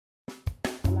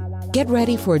Get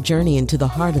ready for a journey into the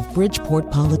heart of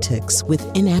Bridgeport politics with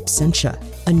In Absentia,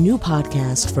 a new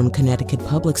podcast from Connecticut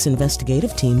Public's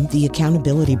investigative team, The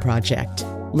Accountability Project.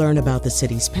 Learn about the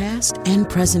city's past and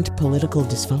present political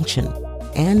dysfunction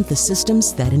and the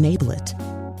systems that enable it.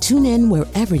 Tune in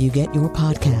wherever you get your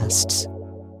podcasts.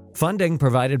 Funding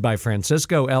provided by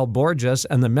Francisco L. Borges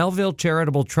and the Melville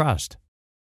Charitable Trust.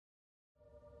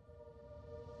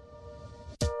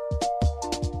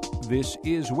 This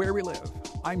is Where We Live.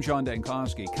 I'm John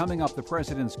Dankosky. Coming up, the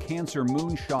President's Cancer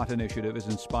Moonshot Initiative is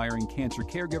inspiring cancer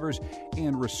caregivers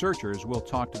and researchers. We'll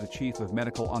talk to the Chief of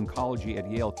Medical Oncology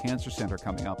at Yale Cancer Center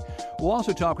coming up. We'll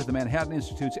also talk with the Manhattan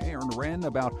Institute's Aaron Wren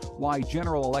about why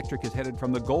General Electric is headed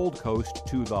from the Gold Coast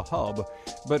to the hub.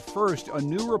 But first, a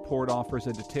new report offers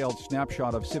a detailed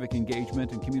snapshot of civic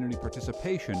engagement and community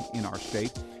participation in our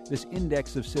state. This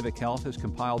index of civic health is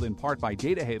compiled in part by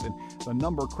Data Haven, the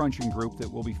number crunching group that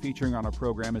we'll be featuring on our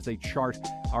program as they chart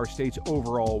our state's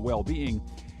overall well-being.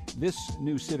 This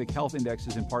new Civic Health Index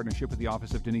is in partnership with the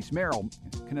Office of Denise Merrill,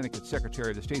 Connecticut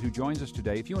Secretary of the State, who joins us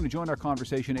today. If you want to join our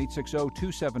conversation,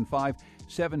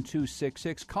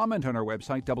 860-275-7266. Comment on our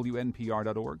website,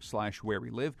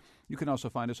 wnpr.org/wherewelive. You can also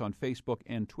find us on Facebook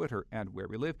and Twitter at Where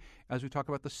We Live as we talk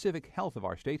about the civic health of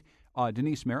our state.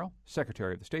 Denise Merrill,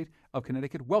 Secretary of the State of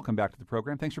Connecticut, welcome back to the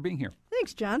program. Thanks for being here.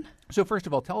 Thanks, John. So first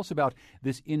of all, tell us about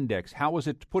this index. How was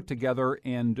it put together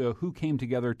and who came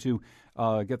together to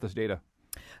get this data?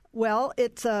 Well,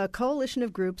 it's a coalition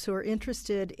of groups who are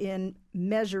interested in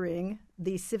measuring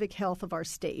the civic health of our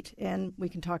state. And we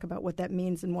can talk about what that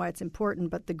means and why it's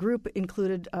important. But the group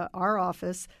included our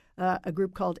office, a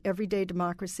group called Everyday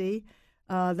Democracy,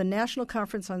 the National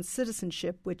Conference on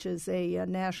Citizenship, which is a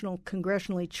national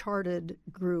congressionally charted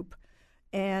group,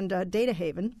 and Data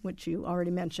Haven, which you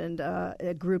already mentioned,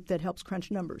 a group that helps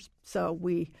crunch numbers. So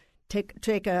we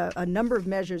take a number of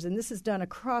measures, and this is done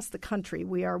across the country.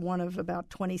 We are one of about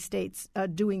 20 states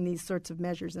doing these sorts of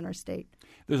measures in our state.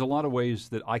 There's a lot of ways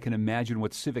that I can imagine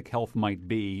what civic health might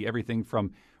be, everything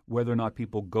from whether or not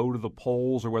people go to the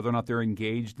polls or whether or not they're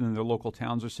engaged in their local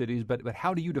towns or cities. But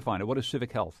how do you define it? What is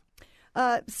civic health?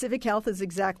 Civic health is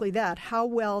exactly that, how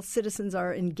well citizens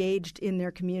are engaged in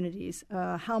their communities,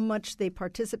 how much they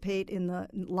participate in the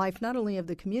life not only of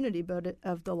the community but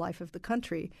of the life of the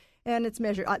country. And it's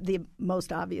measured. The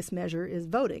most obvious measure is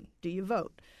voting. Do you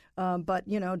vote? But,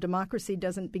 democracy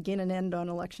doesn't begin and end on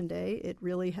Election Day. It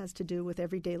really has to do with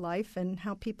everyday life and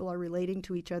how people are relating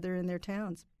to each other in their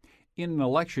towns. In an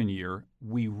election year,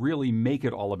 we really make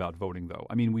it all about voting, though.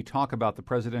 I mean, we talk about the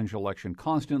presidential election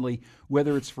constantly,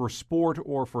 whether it's for sport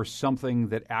or for something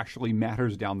that actually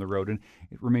matters down the road. And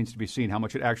it remains to be seen how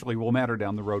much it actually will matter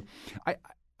down the road.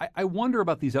 I wonder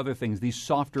about these other things, these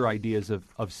softer ideas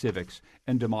of civics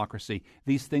and democracy,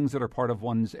 these things that are part of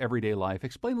one's everyday life.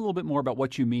 Explain a little bit more about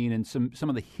what you mean and some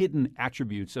of the hidden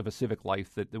attributes of a civic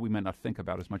life that we might not think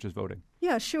about as much as voting.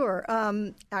 Yeah, sure.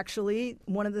 Actually,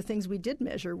 one of the things we did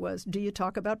measure was, do you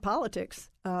talk about politics?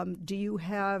 Do you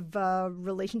have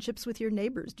relationships with your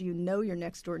neighbors? Do you know your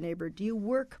next door neighbor? Do you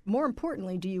work, more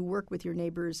importantly, do you work with your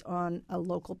neighbors on a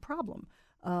local problem?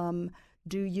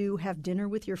 Do you have dinner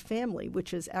with your family,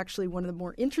 which is actually one of the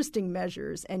more interesting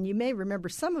measures? And you may remember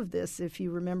some of this if you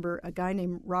remember a guy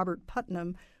named Robert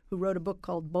Putnam who wrote a book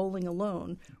called Bowling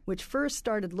Alone, which first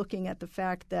started looking at the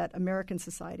fact that American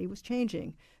society was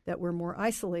changing, that we're more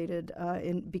isolated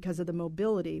because of the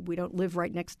mobility. We don't live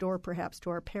right next door, perhaps,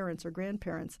 to our parents or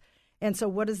grandparents. And so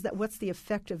what's the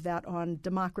effect of that on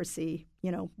democracy,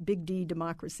 big D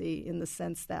democracy, in the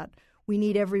sense that we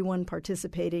need everyone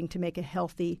participating to make a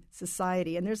healthy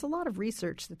society. And there's a lot of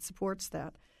research that supports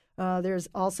that. There's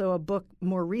also a book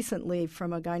more recently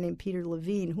from a guy named Peter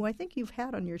Levine, who I think you've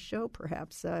had on your show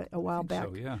perhaps a while back,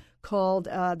 called,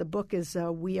 the book is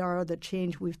We Are the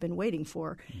Change We've Been Waiting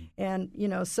For. And,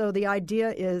 so the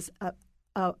idea is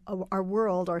our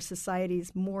world, our society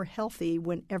is more healthy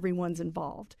when everyone's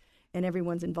involved, and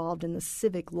everyone's involved in the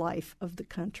civic life of the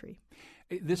country.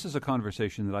 This is a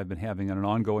conversation that I've been having on an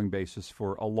ongoing basis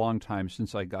for a long time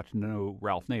since I got to know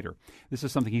Ralph Nader. This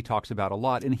is something he talks about a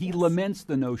lot, and he laments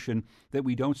the notion that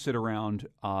we don't sit around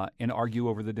and argue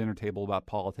over the dinner table about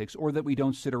politics, or that we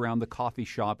don't sit around the coffee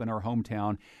shop in our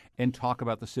hometown and talk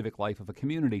about the civic life of a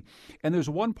community. And there's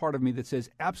one part of me that says,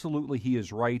 absolutely, he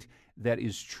is right. That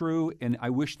is true, and I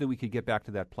wish that we could get back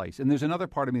to that place. And there's another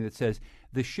part of me that says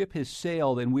the ship has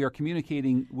sailed and we are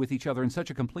communicating with each other in such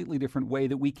a completely different way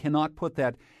that we cannot put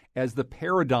that as the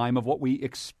paradigm of what we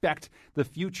expect the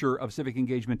future of civic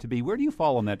engagement to be. Where do you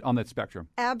fall on that spectrum?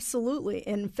 Absolutely.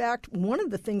 In fact, one of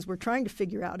the things we're trying to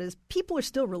figure out is people are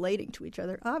still relating to each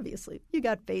other, obviously. You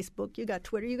got Facebook, you got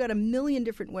Twitter, you got a million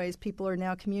different ways people are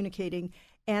now communicating,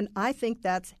 and I think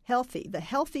that's healthy. The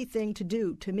healthy thing to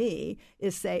do, to me,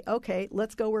 is say, okay,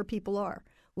 let's go where people are.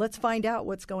 Let's find out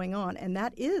what's going on. And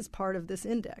that is part of this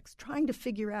index, trying to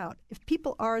figure out if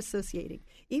people are associating,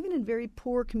 even in very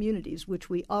poor communities, which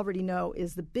we already know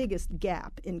is the biggest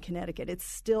gap in Connecticut. It's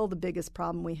still the biggest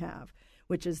problem we have,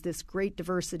 which is this great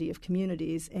diversity of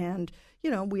communities. And,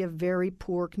 we have very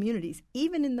poor communities.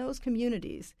 Even in those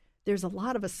communities, there's a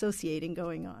lot of associating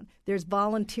going on. There's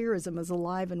volunteerism is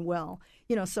alive and well.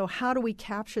 So how do we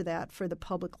capture that for the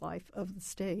public life of the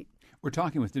state? We're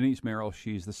talking with Denise Merrill.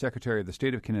 She's the Secretary of the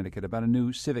State of Connecticut about a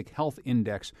new Civic Health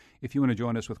Index. If you want to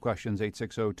join us with questions,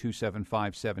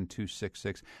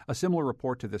 860-275-7266. A similar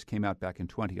report to this came out back in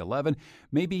 2011.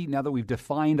 Maybe now that we've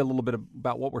defined a little bit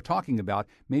about what we're talking about,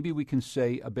 maybe we can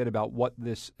say a bit about what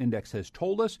this index has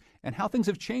told us and how things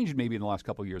have changed maybe in the last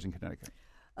couple of years in Connecticut.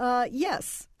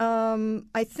 Yes.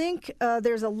 I think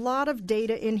there's a lot of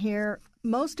data in here.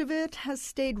 Most of it has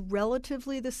stayed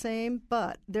relatively the same,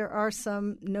 but there are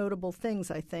some notable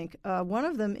things, I think. One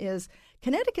of them is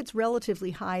Connecticut's relatively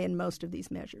high in most of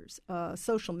these measures,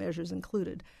 social measures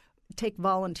included. Take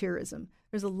volunteerism.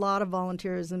 There's a lot of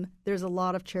volunteerism. There's a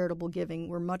lot of charitable giving.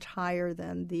 We're much higher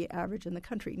than the average in the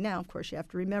country. Now, of course, you have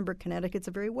to remember Connecticut's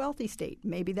a very wealthy state.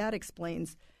 Maybe that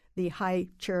explains the high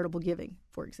charitable giving,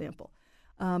 for example.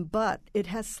 But it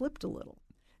has slipped a little.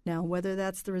 Now, whether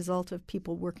that's the result of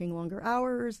people working longer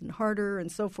hours and harder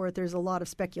and so forth, there's a lot of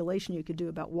speculation you could do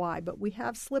about why. But we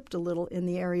have slipped a little in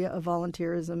the area of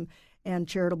volunteerism and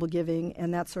charitable giving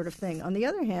and that sort of thing. On the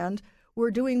other hand,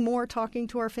 we're doing more talking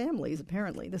to our families,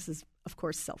 apparently. This is, of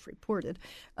course, self-reported.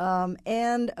 So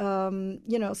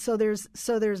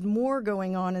there's more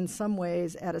going on in some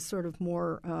ways at a sort of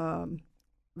more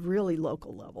really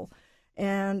local level.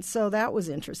 And so that was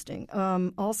interesting.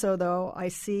 Also, though, I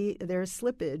see there's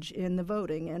slippage in the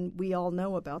voting, and we all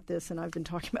know about this, and I've been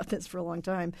talking about this for a long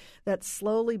time, that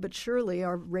slowly but surely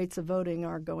our rates of voting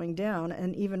are going down,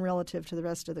 and even relative to the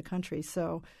rest of the country.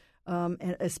 So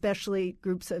and especially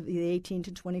groups of the 18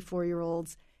 to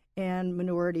 24-year-olds and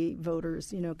minority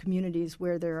voters, communities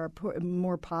where there are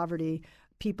more poverty,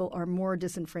 people are more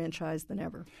disenfranchised than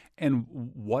ever. And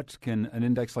what can an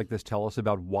index like this tell us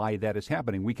about why that is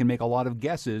happening? We can make a lot of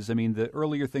guesses. I mean, the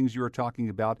earlier things you were talking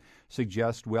about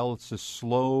suggest, well, it's a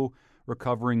slow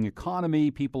recovering economy.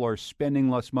 People are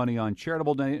spending less money on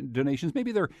charitable donations.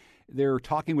 Maybe they're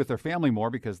talking with their family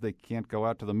more because they can't go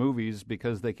out to the movies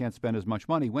because they can't spend as much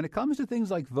money. When it comes to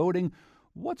things like voting,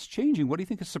 what's changing? What do you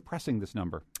think is suppressing this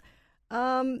number?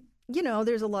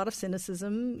 There's a lot of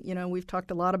cynicism. We've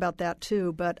talked a lot about that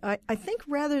too. But I think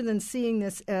rather than seeing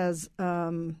this as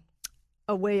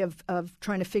a way of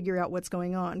trying to figure out what's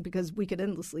going on, because we could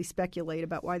endlessly speculate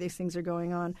about why these things are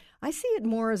going on, I see it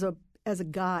more as a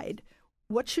guide.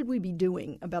 What should we be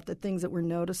doing about the things that we're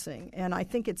noticing? And I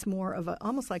think it's more of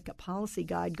almost like a policy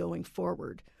guide going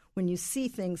forward. When you see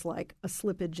things like a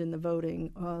slippage in the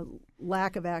voting,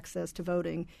 lack of access to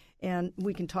voting, and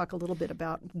we can talk a little bit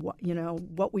about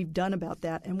what we've done about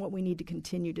that and what we need to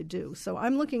continue to do. So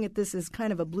I'm looking at this as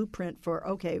kind of a blueprint for,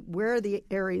 okay, where are the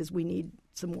areas we need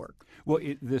some work? Well,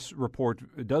 this report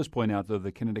does point out, though,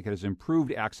 that Connecticut has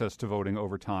improved access to voting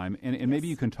over time. And yes. Maybe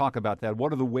you can talk about that.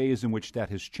 What are the ways in which that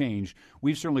has changed?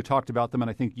 We've certainly talked about them,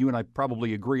 and I think you and I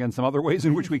probably agree on some other ways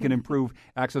in which we can improve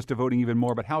access to voting even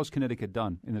more. But how has Connecticut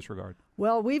done in this regard?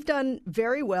 Well, we've done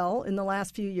very well in the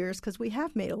last few years because we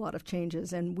have made a lot of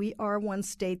changes, and we are one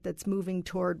state that's moving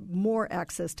toward more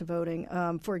access to voting.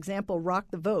 For example, Rock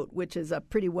the Vote, which is a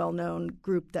pretty well-known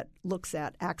group that looks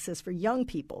at access for young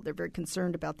people. They're very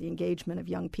concerned about the engagement of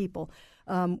young people.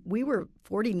 We were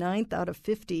 49th out of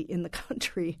 50 in the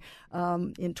country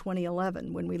in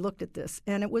 2011 when we looked at this.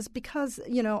 And it was because,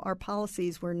 our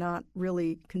policies were not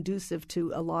really conducive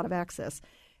to a lot of access.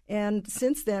 And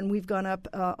since then, we've gone up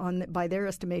by their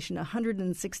estimation,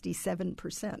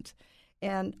 167%.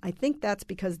 And I think that's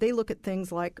because they look at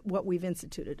things like what we've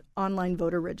instituted, online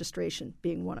voter registration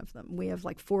being one of them. We have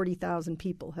like 40,000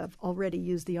 people have already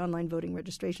used the online voting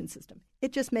registration system.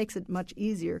 It just makes it much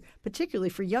easier, particularly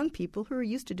for young people who are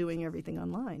used to doing everything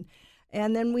online.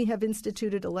 And then we have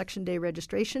instituted Election Day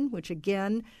registration, which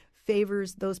again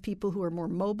favors those people who are more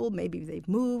mobile. Maybe they've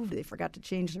moved, they forgot to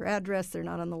change their address, they're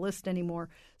not on the list anymore.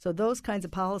 So those kinds of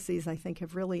policies, I think,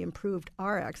 have really improved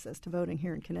our access to voting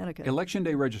here in Connecticut. Election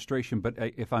Day registration, but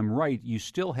if I'm right, you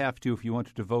still have to, if you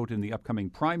wanted to vote in the upcoming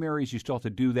primaries, you still have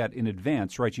to do that in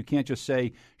advance, right? You can't just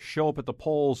say, show up at the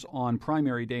polls on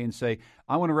primary day and say,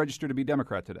 I want to register to be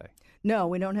Democrat today. No,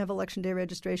 we don't have Election Day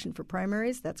registration for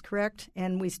primaries. That's correct.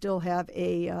 And we still have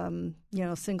a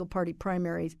single-party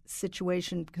primary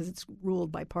situation because it's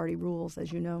ruled by party rules,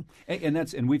 as you know.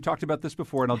 And we've talked about this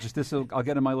before, and I'll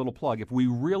get in my little plug. If we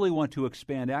really want to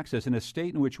expand access in a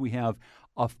state in which we have,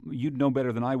 you'd know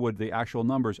better than I would the actual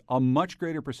numbers, a much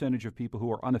greater percentage of people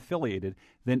who are unaffiliated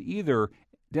than either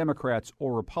Democrats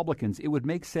or Republicans, it would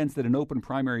make sense that an open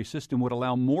primary system would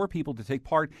allow more people to take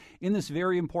part in this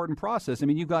very important process. I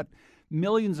mean, you've got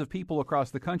millions of people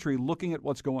across the country looking at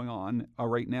what's going on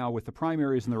right now with the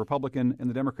primaries and the Republican and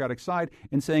the Democratic side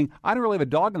and saying, I don't really have a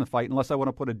dog in the fight unless I want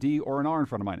to put a D or an R in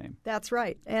front of my name. That's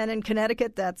right. And in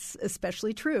Connecticut, that's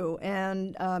especially true.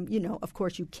 And, of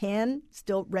course, you can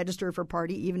still register for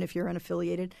party even if you're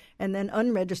unaffiliated and then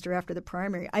unregister after the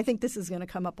primary. I think this is going to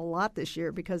come up a lot this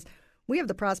year because we have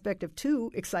the prospect of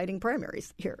two exciting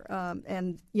primaries here.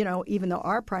 Even though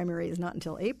our primary is not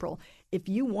until April, if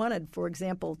you wanted, for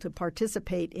example, to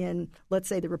participate in, let's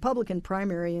say, the Republican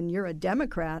primary and you're a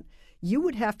Democrat, you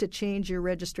would have to change your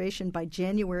registration by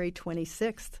January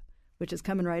 26th, which is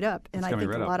coming right up. And I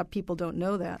think a lot of people don't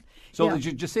know that. So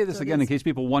just say this again in case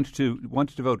people want to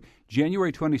vote.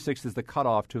 January 26th is the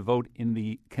cutoff to vote in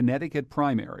the Connecticut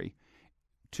primary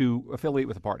to affiliate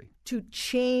with a party. To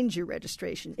change your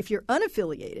registration. If you're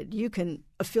unaffiliated, you can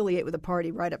affiliate with a party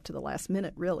right up to the last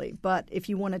minute, really. But if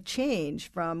you want to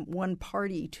change from one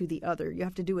party to the other, you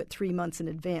have to do it 3 months in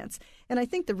advance. And I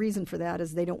think the reason for that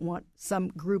is they don't want some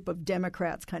group of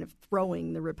Democrats kind of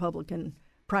throwing the Republican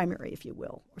primary, if you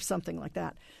will, or something like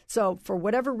that. So for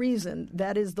whatever reason,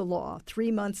 that is the law.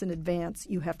 3 months in advance,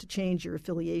 you have to change your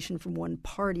affiliation from one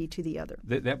party to the other.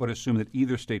 That would assume that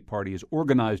either state party is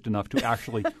organized enough to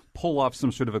actually pull off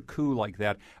some sort of a coup like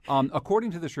that.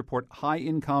 According to this report,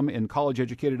 high-income and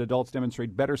college-educated adults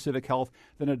demonstrate better civic health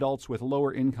than adults with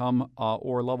lower income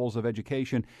or levels of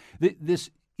education. This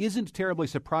isn't terribly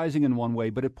surprising in one way,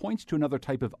 but it points to another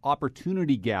type of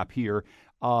opportunity gap here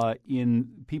in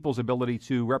people's ability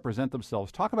to represent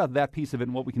themselves. Talk about that piece of it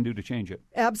and what we can do to change it.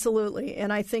 Absolutely.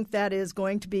 And I think that is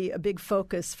going to be a big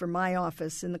focus for my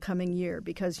office in the coming year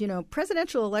because,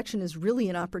 presidential election is really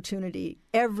an opportunity.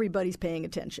 Everybody's paying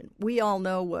attention. We all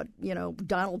know what,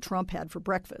 Donald Trump had for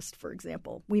breakfast, for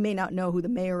example. We may not know who the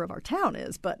mayor of our town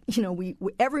is, but,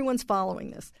 everyone's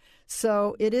following this.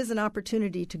 So it is an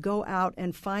opportunity to go out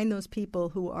and find those people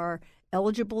who are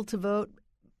eligible to vote,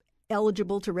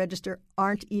 eligible to register,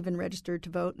 aren't even registered to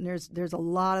vote, and there's a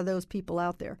lot of those people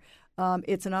out there.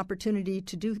 It's an opportunity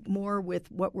to do more with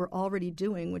what we're already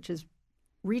doing, which is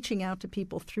reaching out to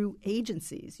people through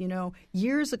agencies.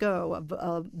 Years ago,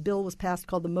 a bill was passed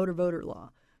called the Motor Voter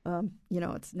Law.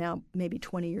 It's now maybe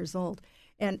 20 years old.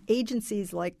 And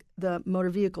agencies like the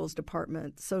Motor Vehicles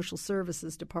Department, Social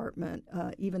Services Department,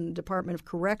 even the Department of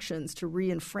Corrections to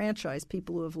reenfranchise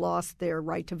people who have lost their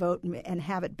right to vote and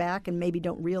have it back and maybe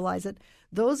don't realize it.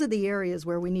 Those are the areas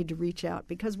where we need to reach out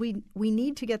because we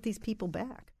need to get these people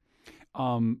back.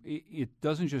 It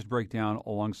doesn't just break down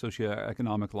along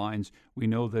socioeconomic lines. We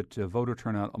know that voter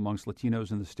turnout amongst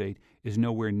Latinos in the state is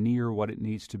nowhere near what it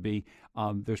needs to be.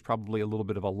 There's probably a little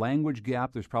bit of a language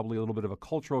gap. There's probably a little bit of a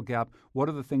cultural gap. What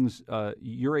are the things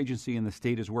your agency in the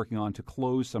state is working on to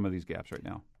close some of these gaps right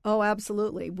now? Oh,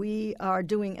 absolutely. We are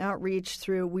doing outreach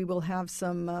we will have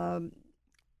some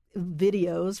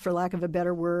videos, for lack of a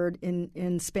better word,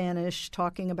 in Spanish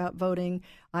talking about voting.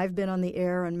 I've been on the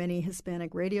air on many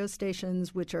Hispanic radio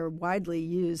stations, which are widely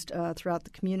used throughout the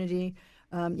community.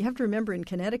 You have to remember in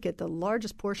Connecticut, the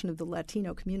largest portion of the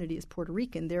Latino community is Puerto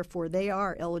Rican. Therefore, they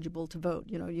are eligible to vote.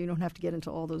 You don't have to get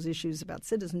into all those issues about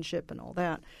citizenship and all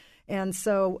that. And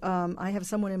so I have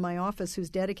someone in my office who's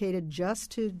dedicated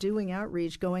just to doing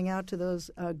outreach, going out to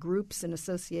those groups and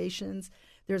associations.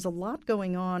 There's a lot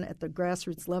going on at the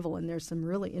grassroots level, and there's some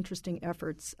really interesting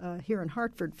efforts. Here in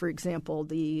Hartford, for example,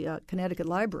 the Connecticut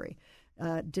Library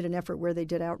did an effort where they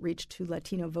did outreach to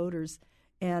Latino voters,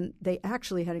 and they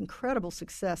actually had incredible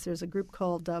success. There's a group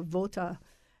called VOTA,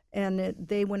 and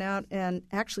they went out and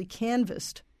actually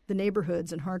canvassed the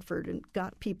neighborhoods in Hartford and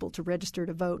got people to register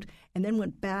to vote, and then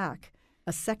went back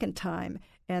a second time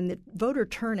And the voter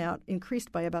turnout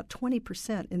increased by about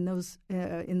 20% in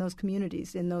those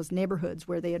communities, in those neighborhoods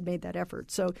where they had made that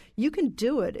effort. So you can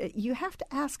do it. You have to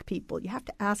ask people. You have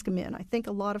to ask them in. I think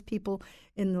a lot of people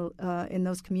in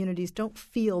those communities don't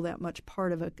feel that much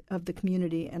part of the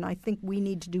community, and I think we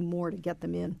need to do more to get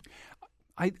them in.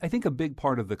 I think a big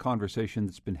part of the conversation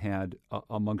that's been had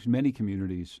amongst many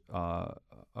communities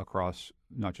across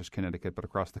not just Connecticut but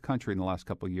across the country in the last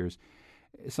couple of years,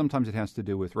 sometimes it has to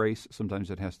do with race,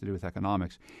 sometimes it has to do with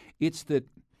economics. It's that,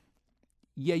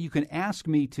 yeah, you can ask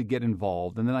me to get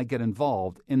involved, and then I get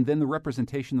involved, and then the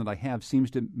representation that I have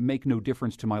seems to make no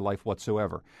difference to my life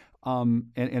whatsoever. And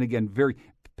again,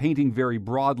 painting very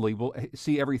broadly, we'll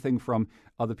see everything from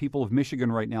the people of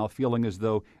Michigan right now feeling as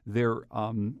though their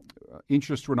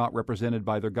interests were not represented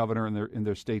by their governor and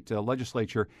their state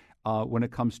legislature when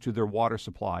it comes to their water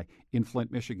supply in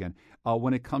Flint, Michigan.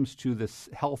 When it comes to the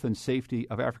health and safety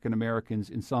of African Americans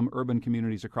in some urban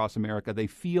communities across America, they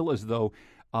feel as though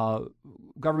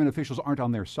government officials aren't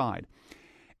on their side.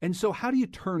 And so how do you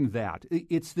turn that?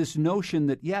 It's this notion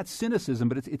that, yeah, it's cynicism,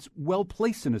 but it's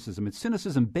well-placed cynicism. It's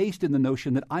cynicism based in the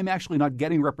notion that I'm actually not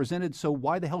getting represented, so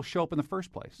why the hell show up in the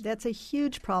first place? That's a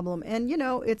huge problem. And,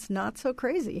 it's not so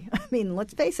crazy. I mean,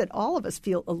 let's face it, all of us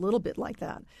feel a little bit like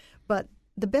that. But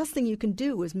the best thing you can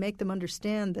do is make them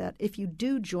understand that if you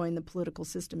do join the political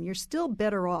system, you're still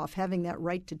better off having that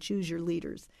right to choose your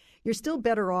leaders. You're still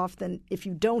better off than if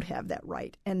you don't have that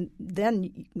right. And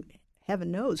then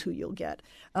heaven knows who you'll get.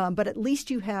 But at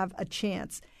least you have a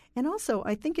chance. And also,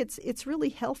 I think it's really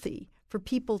healthy for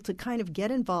people to kind of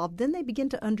get involved. Then they begin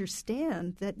to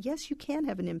understand that, yes, you can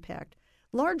have an impact,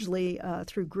 largely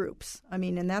through groups. I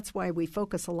mean, and that's why we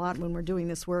focus a lot when we're doing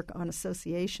this work on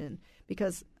association.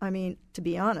 Because, I mean, to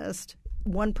be honest,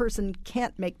 one person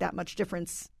can't make that much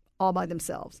difference all by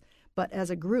themselves. But as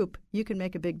a group, you can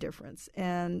make a big difference.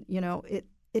 And,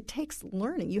 it takes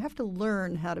learning. You have to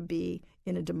learn how to be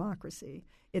in a democracy.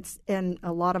 And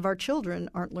a lot of our children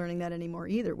aren't learning that anymore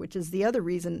either, which is the other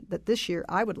reason that this year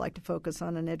I would like to focus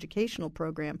on an educational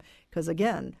program because,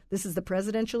 again, this is the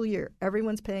presidential year.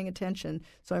 Everyone's paying attention.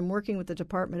 So I'm working with the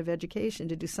Department of Education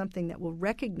to do something that will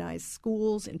recognize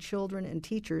schools and children and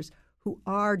teachers who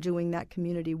are doing that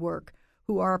community work,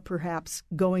 who are perhaps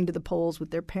going to the polls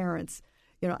with their parents.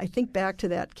 I think back to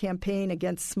that campaign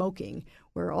against smoking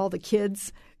where all the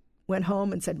kids went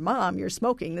home and said, Mom, you're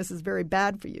smoking. This is very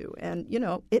bad for you. And,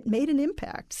 it made an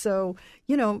impact. So,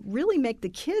 really make the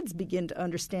kids begin to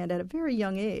understand at a very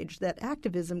young age that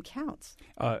activism counts.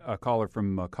 A caller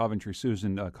from Coventry,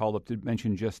 Susan, called up to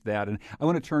mention just that. And I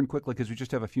want to turn quickly because we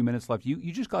just have a few minutes left.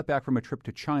 You just got back from a trip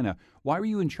to China. Why were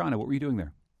you in China? What were you doing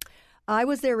there? I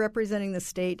was there representing the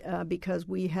state because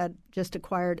we had just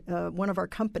acquired one of our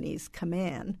companies,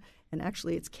 Kaman, and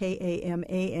actually it's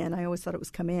Kaman. I always thought it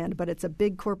was Command, but it's a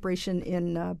big corporation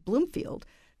in Bloomfield.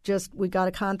 We got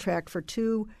a contract for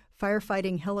 2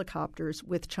 firefighting helicopters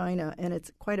with China, and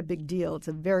it's quite a big deal. It's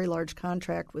a very large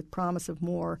contract with promise of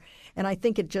more. And I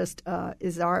think it just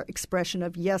is our expression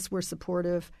of, yes, we're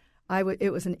supportive.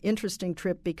 It was an interesting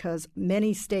trip because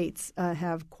many states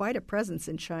have quite a presence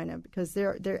in China because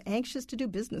they're anxious to do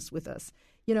business with us.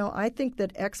 I think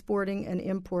that exporting and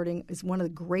importing is one of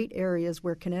the great areas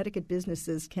where Connecticut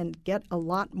businesses can get a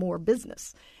lot more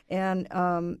business. And,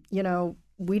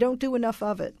 we don't do enough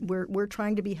of it. We're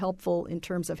trying to be helpful in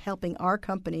terms of helping our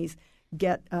companies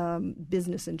get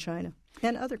business in China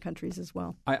and other countries as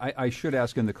well. I should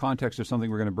ask in the context of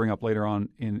something we're going to bring up later on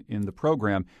in the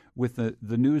program with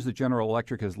the news that General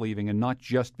Electric is leaving, and not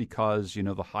just because,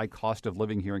 the high cost of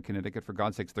living here in Connecticut. For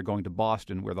God's sakes, they're going to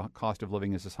Boston where the cost of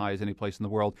living is as high as any place in the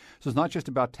world. So it's not just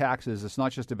about taxes. It's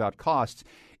not just about costs.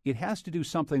 It has to do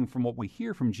something from what we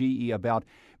hear from GE about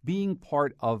being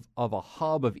part of a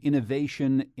hub of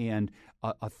innovation and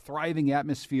a thriving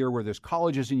atmosphere where there's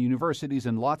colleges and universities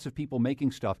and lots of people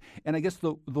making stuff. And I guess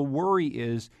the worry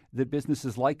is that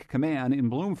businesses like Kaman in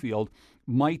Bloomfield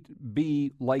might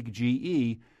be like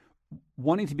GE,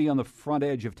 wanting to be on the front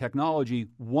edge of technology,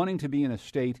 wanting to be in a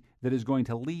state that is going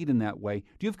to lead in that way.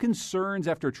 Do you have concerns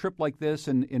after a trip like this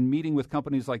and meeting with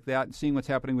companies like that and seeing what's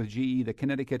happening with GE that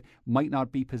Connecticut might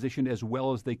not be positioned as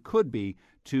well as they could be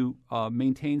to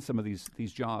maintain some of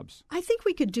these jobs? I think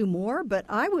we could do more, but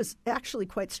I was actually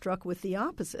quite struck with the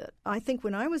opposite. I think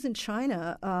when I was in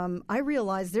China, I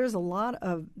realized we have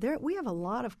a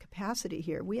lot of capacity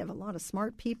here. We have a lot of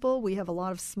smart people. We have a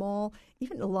lot of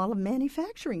even a lot of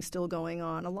manufacturing still going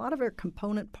on. A lot of our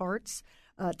component parts,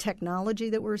 technology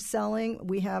that we're selling.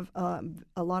 We have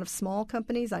a lot of small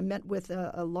companies. I met with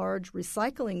a large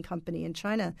recycling company in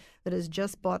China that has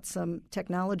just bought some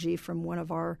technology from one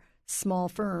of our small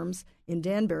firms in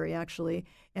Danbury, actually.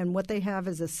 And what they have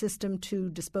is a system to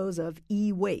dispose of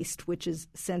e-waste, which is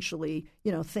essentially,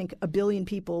 think a billion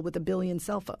people with a billion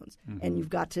cell phones. Mm-hmm. And you've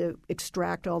got to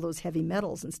extract all those heavy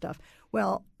metals and stuff.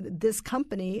 Well, this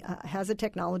company has a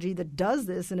technology that does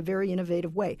this in a very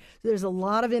innovative way. There's a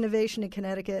lot of innovation in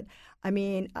Connecticut. I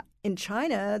mean, in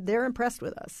China, they're impressed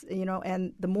with us,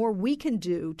 and the more we can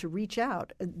do to reach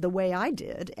out the way I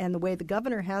did and the way the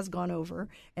governor has gone over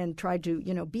and tried to,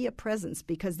 be a presence,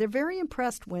 because they're very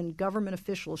impressed when government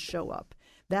officials show up.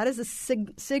 That is a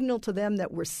signal to them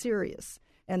that we're serious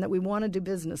and that we want to do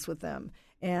business with them.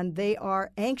 And they are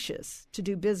anxious to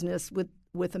do business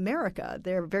with America.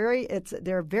 They're very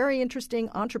interesting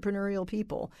entrepreneurial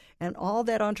people, and all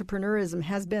that entrepreneurism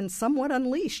has been somewhat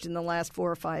unleashed in the last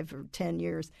 4 or 5 or 10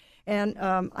 years. And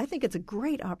I think it's a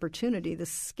great opportunity. The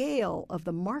scale of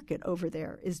the market over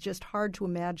there is just hard to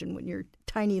imagine when you're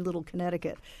tiny little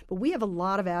Connecticut. But we have a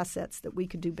lot of assets that we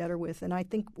could do better with, and I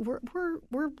think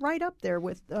we're right up there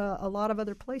with a lot of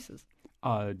other places.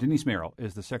 Denise Merrill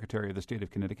is the Secretary of the State of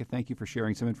Connecticut. Thank you for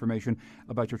sharing some information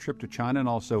about your trip to China and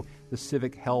also the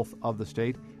civic health of the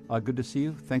state. Good to see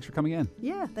you. Thanks for coming in.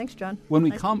 Yeah, thanks, John. When we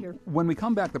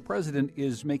come back, the president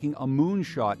is making a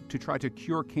moonshot to try to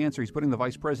cure cancer. He's putting the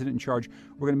vice president in charge.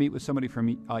 We're going to meet with somebody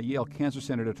from Yale Cancer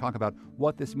Center to talk about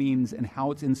what this means and how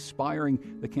it's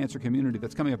inspiring the cancer community.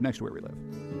 That's coming up next to Where We Live.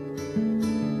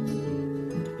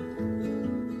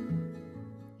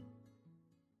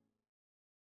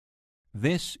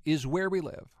 This is Where We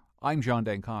Live. I'm John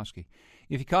Dankosky.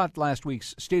 If you caught last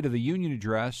week's State of the Union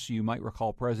address, you might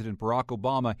recall President Barack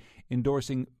Obama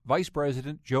endorsing Vice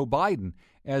President Joe Biden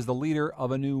as the leader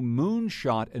of a new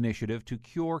moonshot initiative to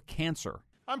cure cancer.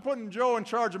 I'm putting Joe in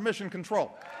charge of mission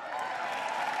control.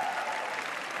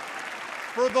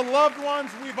 For the loved ones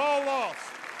we've all lost,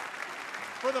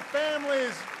 for the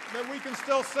families that we can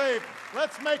still save,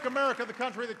 let's make America the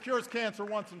country that cures cancer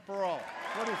once and for all.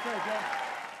 What do you say, Joe?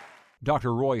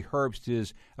 Dr. Roy Herbst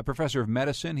is a professor of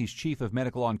medicine. He's chief of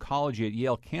medical oncology at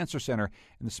Yale Cancer Center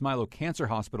and the Smilow Cancer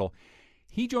Hospital.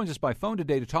 He joins us by phone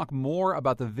today to talk more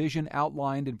about the vision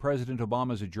outlined in President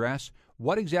Obama's address.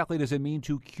 What exactly does it mean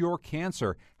to cure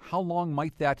cancer? How long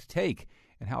might that take?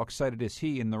 And how excited is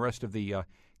he and the rest of the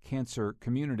cancer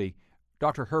community?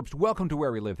 Dr. Herbst, welcome to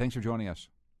Where We Live. Thanks for joining us.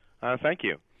 Thank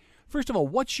you. First of all,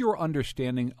 what's your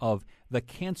understanding of the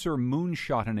Cancer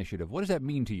Moonshot Initiative? What does that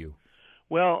mean to you?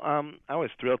 Well, I was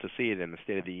thrilled to see it in the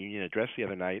State of the Union address the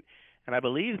other night, and I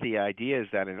believe the idea is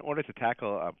that in order to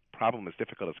tackle a problem as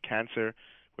difficult as cancer,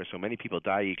 where so many people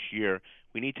die each year,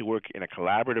 we need to work in a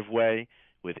collaborative way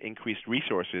with increased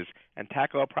resources and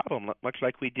tackle a problem much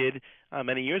like we did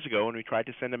many years ago when we tried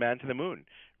to send a man to the moon.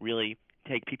 Really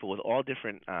take people with all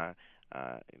different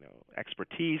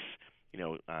expertise,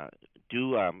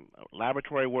 do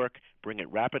laboratory work, bring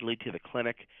it rapidly to the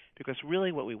clinic, because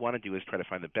really what we want to do is try to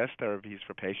find the best therapies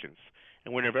for patients.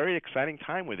 And we're in a very exciting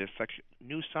time with this such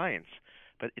new science,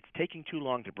 but it's taking too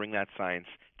long to bring that science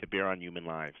to bear on human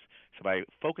lives. So by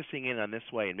focusing in on this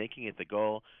way and making it the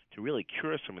goal to really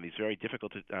cure some of these very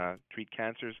difficult to treat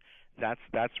cancers,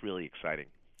 that's really exciting.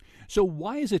 So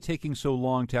why is it taking so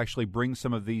long to actually bring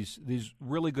some of these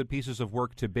really good pieces of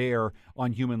work to bear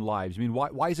on human lives? I mean,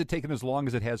 why is it taking as long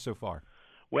as it has so far?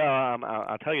 Well,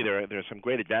 I'll tell you, there are some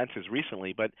great advances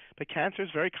recently, but cancer is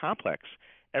very complex.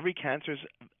 Every cancer is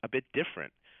a bit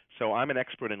different. So I'm an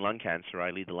expert in lung cancer.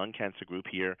 I lead the lung cancer group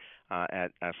here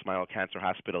at Smilow Cancer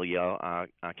Hospital, Yale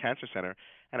Cancer Center,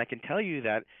 and I can tell you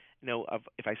that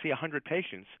if I see 100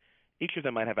 patients, each of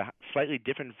them might have a slightly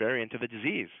different variant of the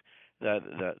disease.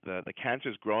 The cancer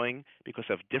is growing because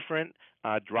of different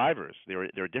drivers. There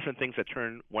are different things that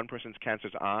turn one person's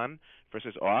cancers on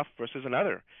versus off versus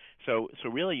another. So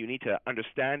really you need to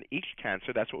understand each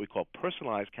cancer. That's what we call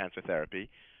personalized cancer therapy.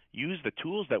 Use the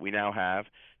tools that we now have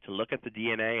to look at the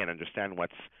DNA and understand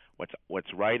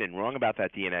what's right and wrong about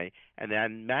that DNA, and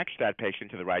then match that patient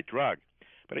to the right drug.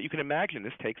 But you can imagine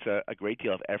this takes a great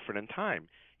deal of effort and time.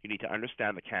 You need to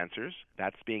understand the cancers.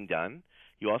 That's being done.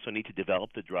 You also need to develop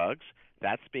the drugs.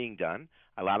 That's being done.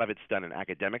 A lot of it's done in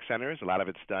academic centers. A lot of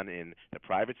it's done in the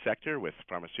private sector with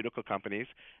pharmaceutical companies.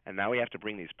 And now we have to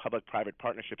bring these public-private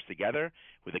partnerships together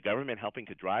with the government helping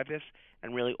to drive this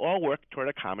and really all work toward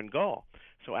a common goal.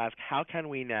 So ask, how can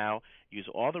we now use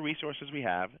all the resources we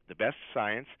have, the best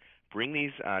science, bring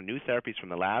these new therapies from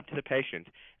the lab to the patient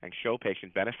and show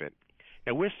patient benefit?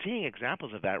 Now, we're seeing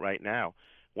examples of that right now.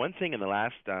 One thing in the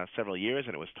last several years,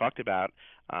 and it was talked about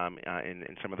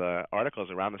in some of the articles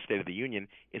around the State of the Union,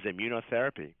 is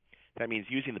immunotherapy. That means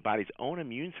using the body's own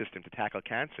immune system to tackle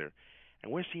cancer.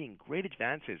 And we're seeing great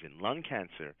advances in lung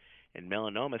cancer, in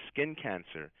melanoma skin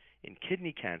cancer, in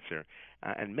kidney cancer,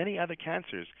 and many other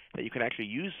cancers that you can actually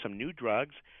use some new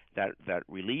drugs that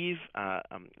relieve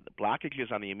the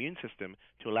blockages on the immune system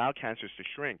to allow cancers to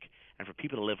shrink and for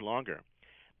people to live longer.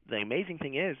 The amazing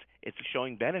thing is it's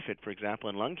showing benefit, for example,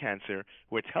 in lung cancer,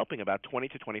 where it's helping about 20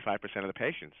 to 25% of the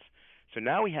patients. So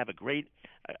now we have a great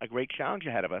challenge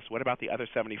ahead of us. What about the other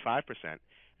 75%?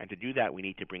 And to do that, we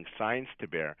need to bring science to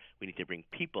bear. We need to bring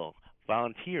people,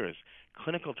 volunteers,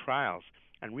 clinical trials,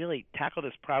 and really tackle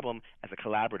this problem as a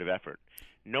collaborative effort.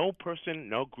 No person,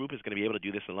 no group is going to be able to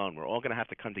do this alone. We're all going to have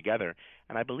to come together.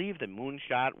 And I believe the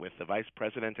moonshot with the vice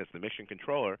president as the mission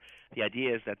controller, the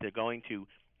idea is that they're going to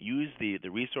use the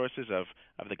resources of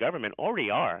the government,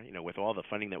 already are, with all the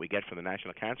funding that we get from the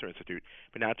National Cancer Institute,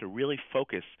 but now to really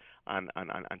focus on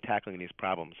tackling these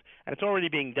problems. And it's already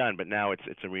being done, but now it's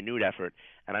a renewed effort,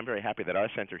 and I'm very happy that our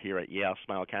center here at Yale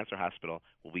Smile Cancer Hospital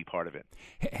will be part of it.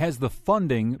 Has the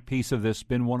funding piece of this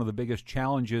been one of the biggest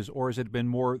challenges, or has it been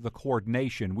more the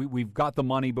coordination? We've got the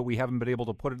money, but we haven't been able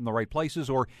to put it in the right places,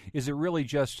 or is it really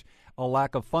just a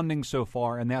lack of funding so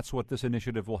far, and that's what this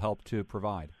initiative will help to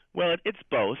provide? Well, it's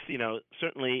both.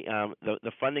 Certainly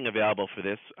the funding available for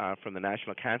this from the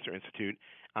National Cancer Institute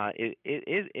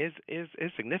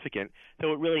is significant,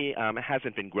 though it really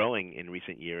hasn't been growing in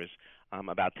recent years.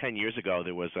 About 10 years ago,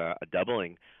 there was a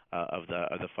doubling of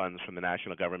the funds from the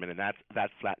national government, and that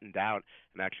flattened out,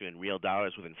 and actually in real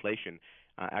dollars with inflation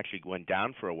actually went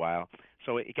down for a while.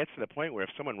 So it gets to the point where if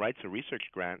someone writes a research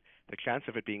grant, the chance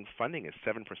of it being funding is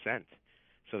 7%.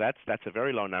 So that's a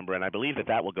very low number, and I believe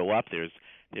that will go up. There's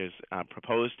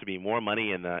proposed to be more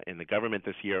money in the government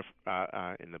this year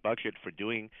in the budget for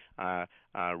doing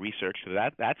research. So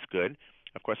that's good.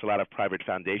 Of course, a lot of private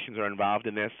foundations are involved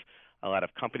in this. A lot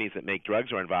of companies that make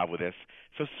drugs are involved with this.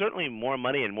 So certainly more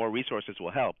money and more resources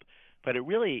will help. But it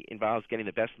really involves getting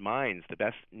the best minds, the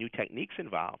best new techniques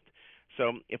involved.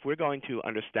 So if we're going to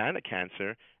understand a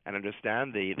cancer and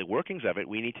understand the workings of it,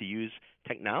 we need to use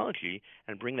technology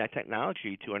and bring that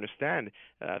technology to understand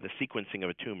the sequencing of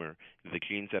a tumor, the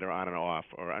genes that are on and off,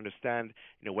 or understand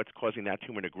what's causing that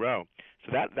tumor to grow.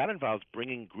 So that involves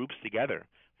bringing groups together,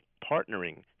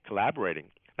 partnering, collaborating.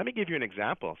 Let me give you an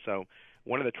example. So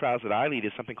one of the trials that I lead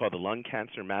is something called the Lung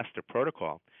Cancer Master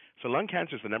Protocol. So lung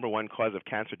cancer is the number one cause of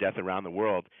cancer death around the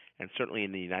world, and certainly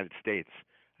in the United States.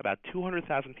 About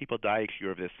 200,000 people die each year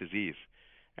of this disease.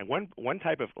 And one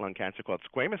type of lung cancer called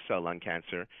squamous cell lung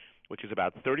cancer, which is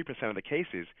about 30% of the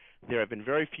cases, there have been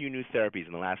very few new therapies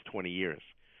in the last 20 years.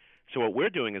 So what we're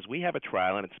doing is we have a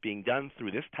trial, and it's being done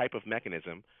through this type of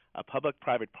mechanism, a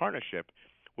public-private partnership,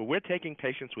 where we're taking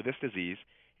patients with this disease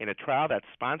in a trial that's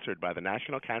sponsored by the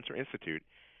National Cancer Institute.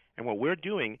 And what we're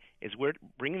doing is we're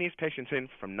bringing these patients in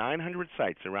from 900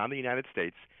 sites around the United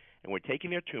States, and we're taking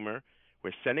their tumor,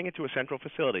 we're sending it to a central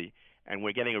facility, and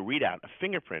we're getting a readout, a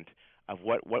fingerprint of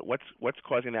what's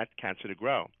causing that cancer to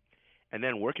grow. And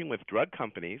then working with drug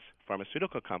companies,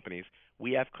 pharmaceutical companies,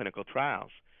 we have clinical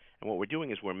trials. And what we're doing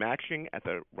is we're matching at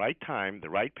the right time the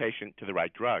right patient to the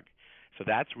right drug. So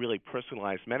that's really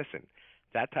personalized medicine.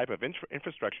 That type of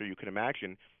infrastructure, you can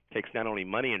imagine, takes not only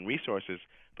money and resources,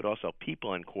 but also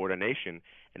people and coordination,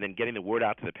 and then getting the word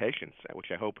out to the patients, which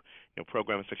I hope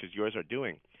programs such as yours are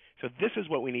doing. So this is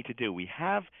what we need to do. We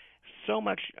have so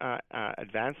much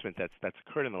advancement that's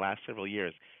occurred in the last several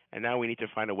years, and now we need to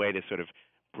find a way to sort of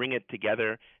bring it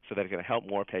together so that it can help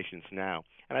more patients now.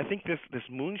 And I think this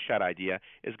moonshot idea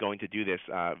is going to do this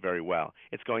very well.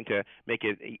 It's going to make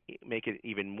it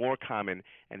even more common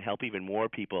and help even more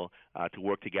people to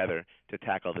work together to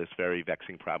tackle this very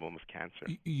vexing problem of cancer.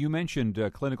 You mentioned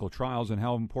clinical trials and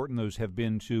how important those have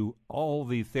been to all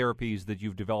the therapies that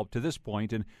you've developed to this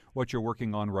point and what you're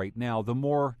working on right now. The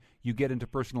more you get into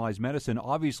personalized medicine,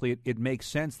 obviously it makes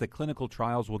sense that clinical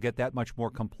trials will get that much more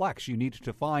complex. You need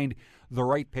to find the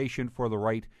right patient for the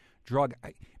right drug.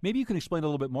 Maybe you can explain a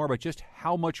little bit more about just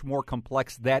how much more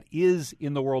complex that is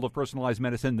in the world of personalized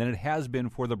medicine than it has been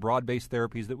for the broad-based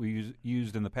therapies that we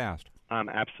used in the past.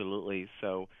 Absolutely.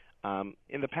 So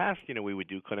in the past, we would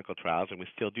do clinical trials, and we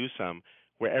still do some,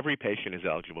 where every patient is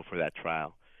eligible for that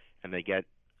trial, and they get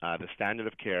the standard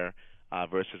of care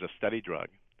versus a study drug.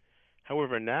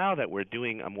 However, now that we're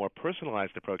doing a more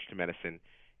personalized approach to medicine,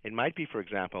 it might be, for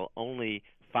example, only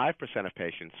 5% of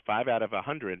patients, 5 out of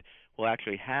 100, will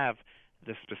actually have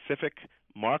the specific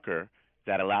marker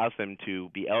that allows them to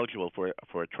be eligible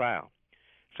for a trial.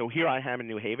 So here I am in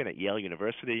New Haven at Yale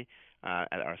University, at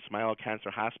our Smile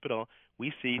Cancer Hospital.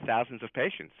 We see thousands of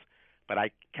patients, but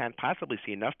I can't possibly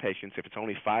see enough patients if it's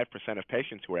only 5% of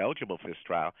patients who are eligible for this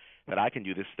trial that I can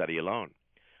do this study alone.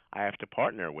 I have to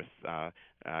partner with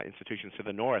institutions to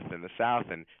the north and the south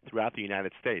and throughout the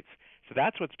United States. So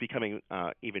that's what's becoming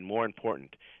even more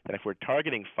important, that if we're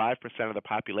targeting 5% of the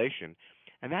population,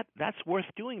 and that's worth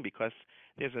doing because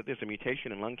there's a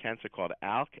mutation in lung cancer called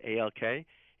ALK, ALK.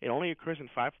 It only occurs in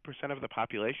 5% of the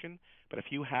population, but if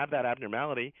you have that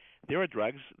abnormality, there are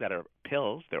drugs that are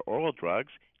pills, they're oral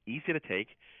drugs, easy to take,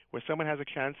 where someone has a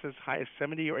chance as high as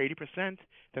 70 or 80%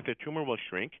 that their tumor will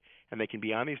shrink, and they can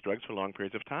be on these drugs for long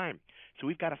periods of time. So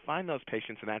we've got to find those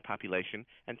patients in that population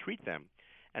and treat them.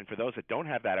 And for those that don't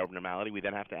have that abnormality, we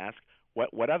then have to ask,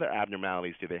 what other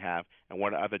abnormalities do they have, and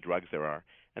what other drugs there are?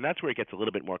 And that's where it gets a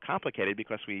little bit more complicated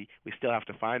because we still have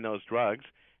to find those drugs,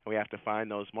 and we have to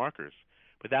find those markers.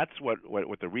 But that's what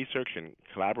the research and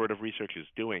collaborative research is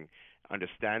doing,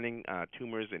 understanding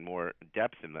tumors in more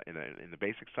depth in the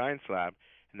basic science lab,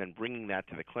 and then bringing that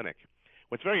to the clinic.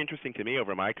 What's very interesting to me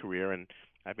over my career, and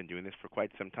I've been doing this for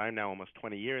quite some time now, almost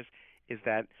 20 years, is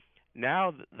that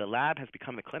now the lab has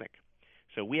become the clinic.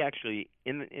 So we actually,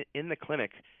 in the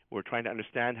clinic, we're trying to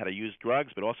understand how to use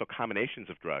drugs, but also combinations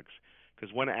of drugs.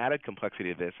 Because one added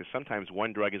complexity of this is sometimes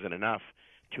one drug isn't enough.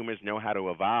 Tumors know how to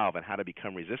evolve and how to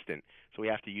become resistant. So we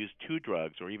have to use 2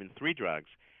 drugs or even 3 drugs.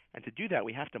 And to do that,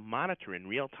 we have to monitor in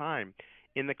real time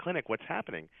in the clinic what's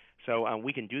happening. So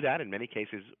we can do that in many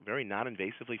cases very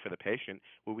non-invasively for the patient,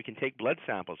 where we can take blood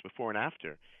samples before and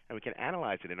after, and we can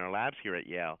analyze it in our labs here at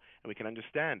Yale, and we can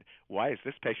understand, why is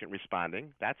this patient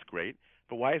responding? That's great.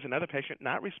 But why is another patient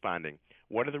not responding?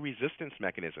 What are the resistance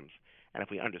mechanisms? And if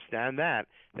we understand that,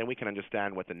 then we can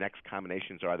understand what the next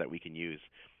combinations are that we can use.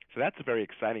 So that's a very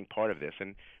exciting part of this.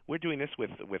 And we're doing this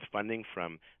with funding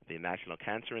from the National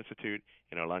Cancer Institute.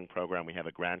 In our lung program, we have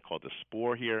a grant called the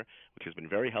SPORE here, which has been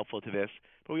very helpful to this.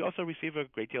 But we also receive a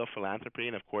great deal of philanthropy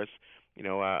and, of course, a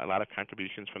lot of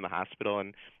contributions from the hospital.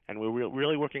 And we're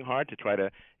really working hard to try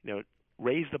to,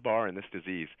 raise the bar in this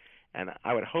disease. And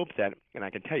I would hope that, and I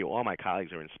can tell you all my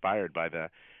colleagues are inspired by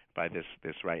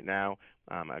this right now.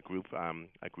 A group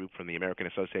from the American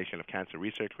Association of Cancer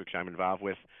Research, which I'm involved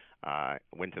with,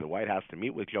 went to the White House to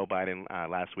meet with Joe Biden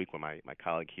last week, when my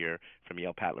colleague here from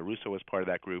Yale, Pat LaRusso, was part of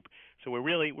that group. So we're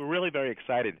really very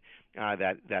excited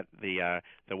that the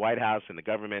White House and the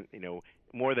government,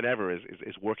 more than ever,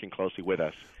 is working closely with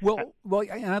us. Well,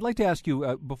 and I'd like to ask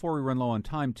you, before we run low on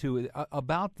time, too,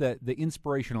 about the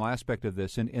inspirational aspect of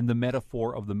this and the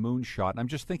metaphor of the moonshot. I'm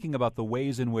just thinking about the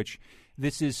ways in which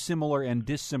this is similar and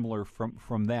dissimilar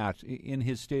from that. In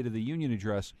his State of the Union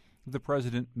address, the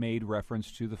president made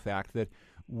reference to the fact that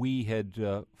we had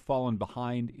fallen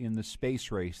behind in the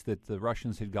space race, that the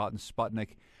Russians had gotten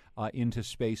Sputnik into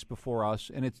space before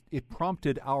us, and it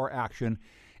prompted our action.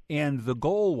 And the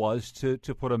goal was to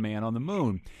put a man on the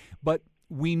moon. But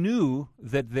we knew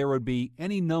that there would be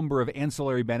any number of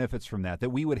ancillary benefits from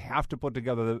that we would have to put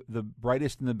together the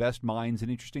brightest and the best minds and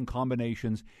interesting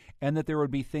combinations, and that there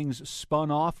would be things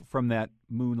spun off from that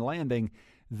moon landing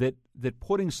that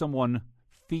putting someone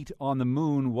feet on the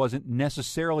moon wasn't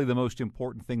necessarily the most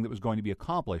important thing that was going to be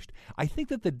accomplished. I think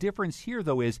that the difference here,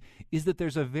 though, is that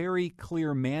there's a very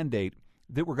clear mandate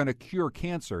that we're going to cure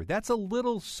cancer. That's a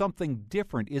little something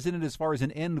different, isn't it, as far as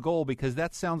an end goal? Because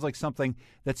that sounds like something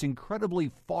that's incredibly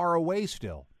far away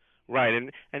still. Right,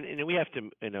 and we have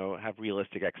to have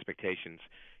realistic expectations.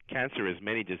 Cancer is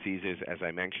many diseases, as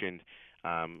I mentioned,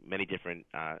 many different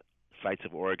sites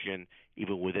of origin.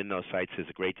 Even within those sites, there's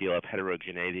a great deal of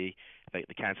heterogeneity.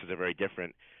 The cancers are very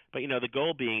different. But, the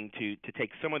goal being to take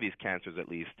some of these cancers at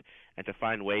least and to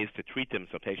find ways to treat them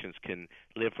so patients can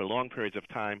live for long periods of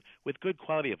time with good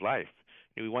quality of life.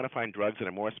 We want to find drugs that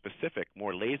are more specific,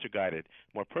 more laser-guided,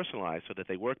 more personalized so that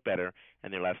they work better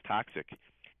and they're less toxic.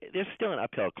 There's still an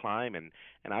uphill climb, and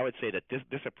I would say that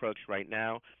this approach right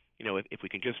now, if we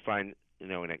can just find,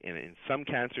 in some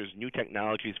cancers, new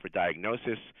technologies for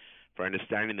diagnosis, for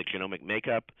understanding the genomic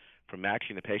makeup, for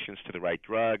matching the patients to the right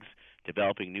drugs,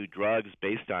 developing new drugs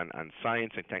based on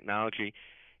science and technology.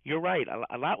 You're right.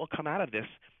 A lot will come out of this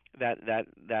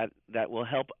that will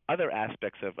help other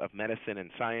aspects of medicine and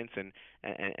science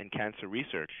and cancer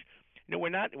research. We're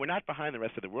not behind the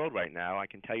rest of the world right now. I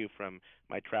can tell you from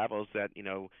my travels that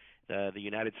the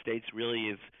United States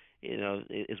really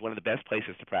is one of the best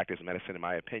places to practice medicine, in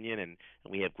my opinion, and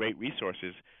we have great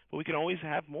resources. But we can always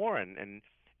have more, and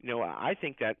I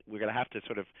think that we're going to have to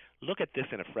sort of look at this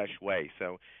in a fresh way.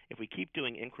 So if we keep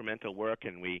doing incremental work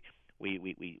and we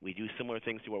do similar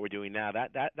things to what we're doing now,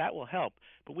 that will help.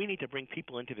 But we need to bring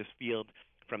people into this field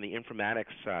from the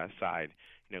informatics side,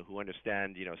 who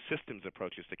understand, systems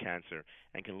approaches to cancer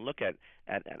and can look at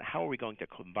how are we going to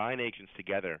combine agents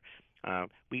together.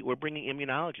 We're bringing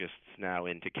immunologists now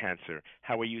into cancer,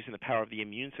 how we're using the power of the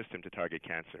immune system to target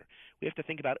cancer. We have to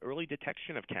think about early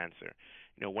detection of cancer.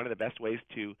 One of the best ways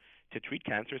to treat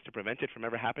cancer is to prevent it from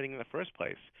ever happening in the first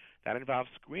place. That involves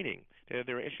screening.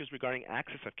 There are issues regarding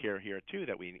access of care here, too,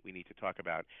 that we need to talk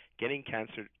about. Getting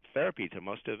cancer therapy to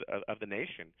most of the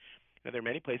nation. There are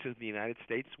many places in the United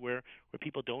States where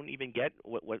people don't even get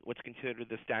what's considered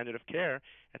the standard of care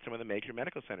at some of the major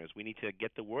medical centers. We need to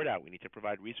get the word out. We need to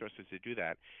provide resources to do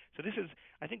that. So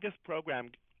I think this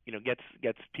program,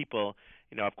 gets people,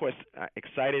 of course,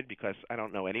 excited, because I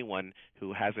don't know anyone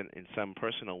who hasn't in some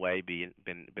personal way been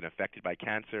affected by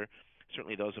cancer.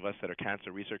 Certainly those of us that are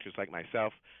cancer researchers like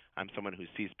myself. I'm someone who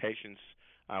sees patients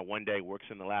one day, works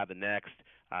in the lab the next,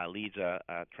 leads a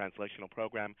translational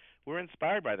program. We're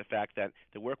inspired by the fact that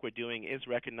the work we're doing is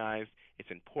recognized. It's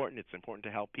important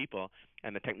to help people,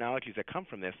 and the technologies that come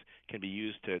from this can be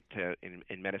used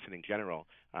in medicine in general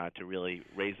to really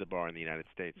raise the bar in the United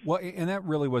States. Well, and that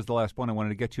really was the last point I wanted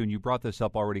to get to, and you brought this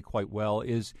up already quite well,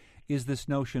 is this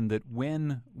notion that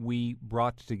when we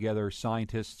brought together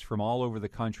scientists from all over the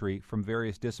country, from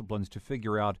various disciplines, to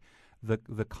figure out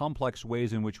the complex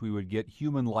ways in which we would get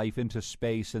human life into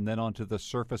space and then onto the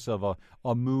surface of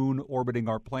a moon orbiting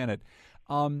our planet,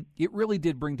 it really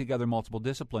did bring together multiple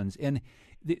disciplines. And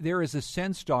there is a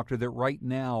sense, Doctor, that right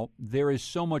now there is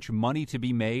so much money to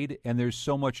be made, and there's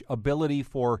so much ability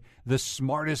for the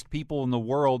smartest people in the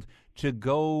world to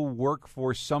go work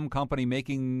for some company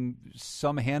making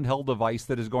some handheld device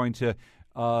that is going to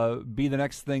be the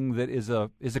next thing that is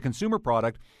a consumer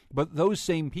product. But those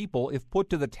same people, if put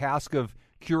to the task of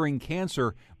curing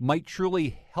cancer, might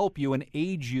truly help you and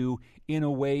aid you in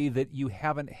a way that you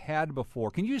haven't had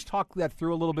before. Can you just talk that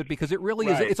through a little bit? Because it really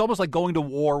is, it's almost like going to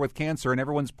war with cancer and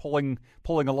everyone's pulling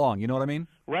along. You know what I mean?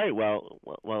 Right. Well,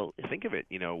 think of it.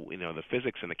 The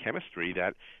physics and the chemistry,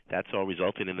 that's all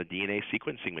resulted in the DNA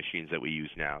sequencing machines that we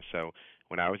use now. So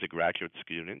when I was a graduate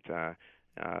student,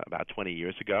 about 20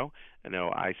 years ago,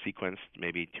 I sequenced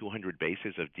maybe 200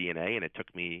 bases of DNA, and it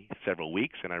took me several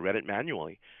weeks, and I read it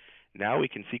manually. Now we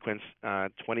can sequence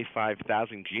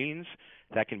 25,000 genes.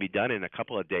 That can be done in a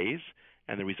couple of days,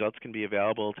 and the results can be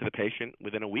available to the patient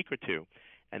within a week or two.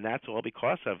 And that's all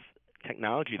because of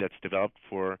technology that's developed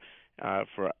for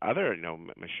other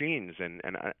machines and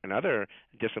other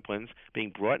disciplines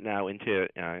being brought now into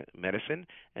medicine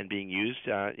and being used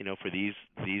for these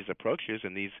approaches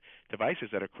and these devices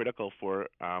that are critical for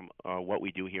what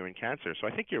we do here in cancer. So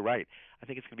I think you're right. I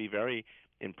think it's going to be very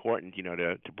important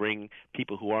to bring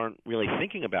people who aren't really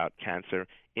thinking about cancer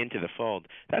into the fold.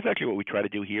 That's actually what we try to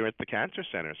do here at the Cancer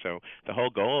Center. So the whole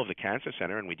goal of the Cancer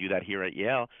Center, and we do that here at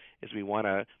Yale, is we want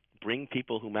to bring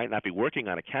people who might not be working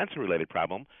on a cancer-related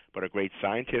problem, but are great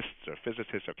scientists or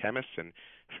physicists or chemists. And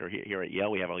for here at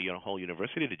Yale, we have a whole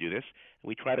university to do this. And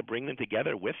we try to bring them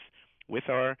together with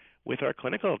our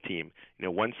clinical team.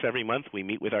 Once every month we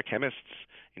meet with our chemists,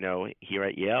 here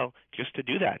at Yale, just to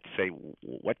do that. To say,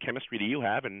 what chemistry do you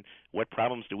have, and what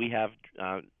problems do we have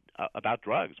about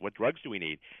drugs? What drugs do we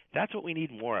need? That's what we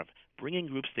need more of. Bringing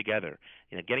groups together,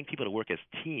 getting people to work as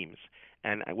teams.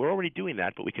 And we're already doing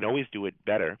that, but we can always do it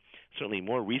better. Certainly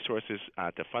more resources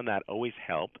to fund that always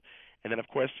help. And then, of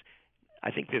course,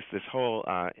 I think this whole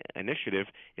initiative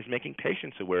is making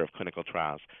patients aware of clinical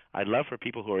trials. I'd love for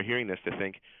people who are hearing this to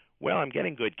think, well, I'm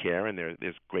getting good care, and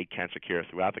there's great cancer care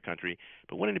throughout the country,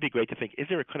 but wouldn't it be great to think, is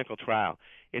there a clinical trial?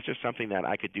 Is there something that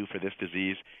I could do for this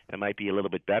disease that might be a little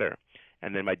bit better?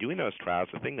 And then by doing those trials,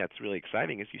 the thing that's really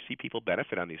exciting is you see people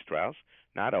benefit on these trials.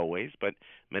 Not always, but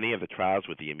many of the trials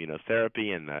with the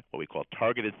immunotherapy and what we call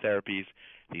targeted therapies,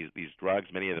 these drugs,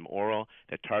 many of them oral,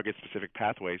 that target specific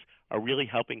pathways, are really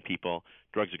helping people.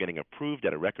 Drugs are getting approved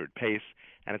at a record pace,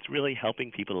 and it's really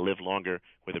helping people to live longer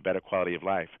with a better quality of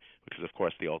life, which is, of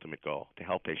course, the ultimate goal, to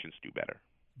help patients do better.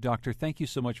 Doctor, thank you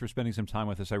so much for spending some time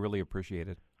with us. I really appreciate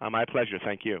it. My pleasure.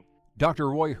 Thank you. Dr.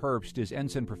 Roy Herbst is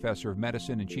Ensign Professor of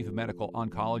Medicine and Chief of Medical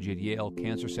Oncology at Yale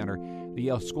Cancer Center, the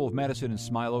Yale School of Medicine, and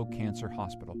Smilow Cancer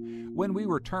Hospital. When we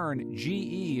return,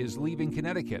 GE is leaving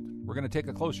Connecticut. We're going to take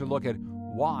a closer look at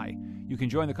why. You can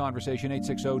join the conversation,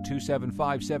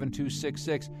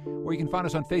 860-275-7266, or you can find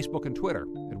us on Facebook and Twitter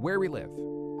at Where We Live.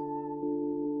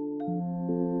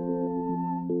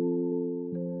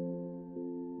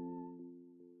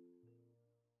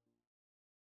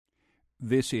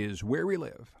 This is Where We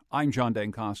Live. I'm John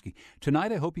Dankosky.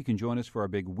 Tonight, I hope you can join us for our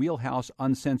big Wheelhouse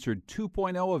Uncensored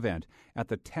 2.0 event at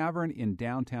the Tavern in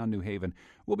downtown New Haven.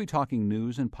 We'll be talking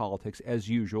news and politics as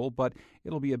usual, but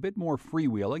it'll be a bit more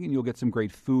freewheeling, and you'll get some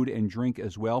great food and drink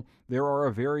as well. There are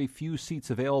a very few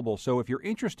seats available, so if you're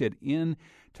interested in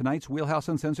tonight's Wheelhouse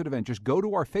Uncensored event, just go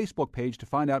to our Facebook page to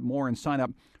find out more and sign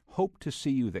up. Hope to see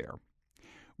you there.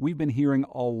 We've been hearing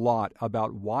a lot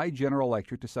about why General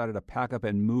Electric decided to pack up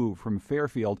and move from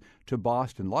Fairfield to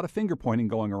Boston. A lot of finger-pointing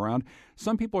going around.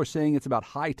 Some people are saying it's about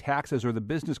high taxes or the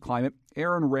business climate.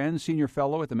 Aaron Wren, senior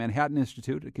fellow at the Manhattan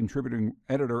Institute, a contributing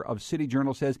editor of City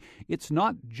Journal, says it's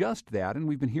not just that, and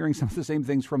we've been hearing some of the same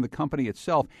things from the company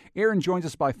itself. Aaron joins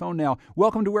us by phone now.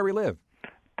 Welcome to Where We Live.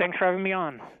 Thanks for having me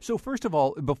on. So first of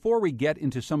all, before we get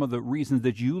into some of the reasons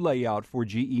that you lay out for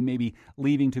GE maybe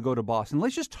leaving to go to Boston,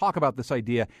 let's just talk about this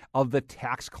idea of the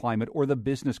tax climate or the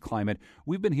business climate.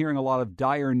 We've been hearing a lot of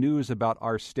dire news about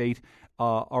our state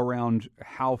around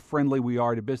how friendly we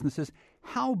are to businesses.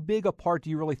 How big a part do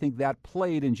you really think that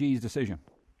played in GE's decision?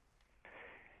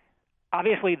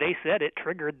 Obviously, they said it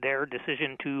triggered their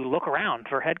decision to look around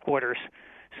for headquarters.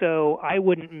 So I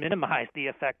wouldn't minimize the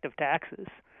effect of taxes.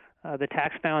 The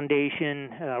Tax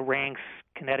Foundation ranks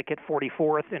Connecticut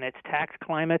 44th in its tax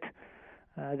climate.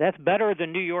 That's better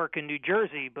than New York and New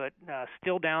Jersey, but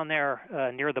still down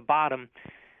there near the bottom.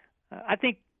 I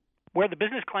think where the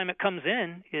business climate comes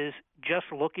in is just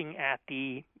looking at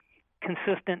the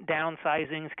consistent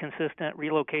downsizings, consistent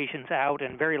relocations out,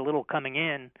 and very little coming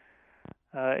in.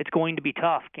 It's going to be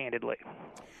tough, candidly.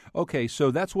 Okay,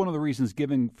 so that's one of the reasons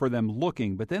given for them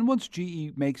looking. But then once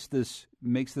GE makes this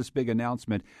big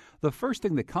announcement, the first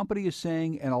thing the company is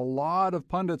saying, and a lot of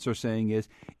pundits are saying, is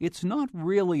it's not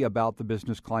really about the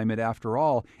business climate after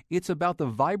all. It's about the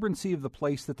vibrancy of the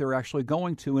place that they're actually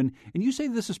going to. And you say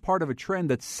this is part of a trend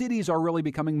that cities are really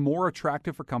becoming more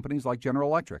attractive for companies like General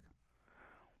Electric.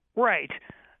 Right.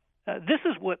 This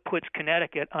is what puts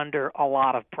Connecticut under a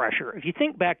lot of pressure. If you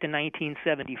think back to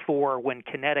 1974 when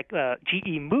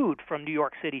GE moved from New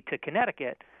York City to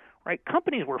Connecticut, right,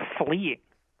 companies were fleeing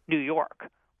New York,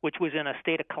 which was in a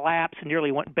state of collapse and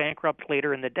nearly went bankrupt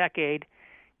later in the decade.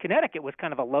 Connecticut was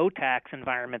kind of a low-tax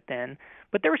environment then,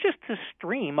 but there was just a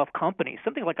stream of companies.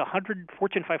 Something like 100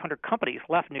 Fortune 500 companies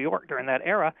left New York during that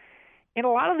era, and a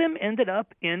lot of them ended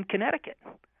up in Connecticut,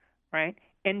 right?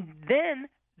 And then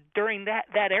during that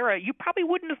era, you probably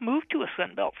wouldn't have moved to a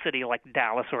Sunbelt city like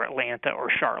Dallas or Atlanta or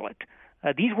Charlotte.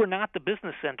 These were not the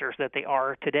business centers that they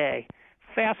are today.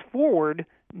 Fast forward,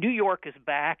 New York is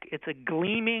back. It's a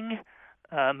gleaming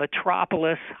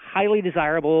metropolis, highly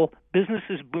desirable. Business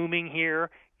is booming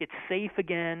here. It's safe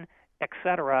again,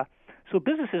 etc. So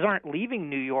businesses aren't leaving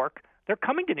New York. They're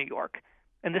coming to New York.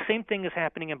 And the same thing is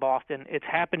happening in Boston. It's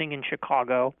happening in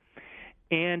Chicago.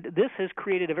 And this has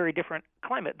created a very different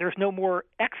climate. There's no more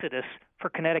exodus for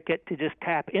Connecticut to just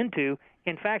tap into.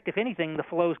 In fact, if anything, the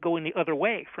flow is going the other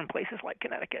way from places like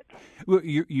Connecticut. Well,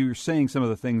 you're saying some of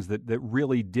the things that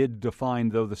really did define,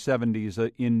 though, the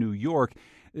 70s in New York.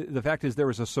 The fact is there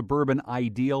was a suburban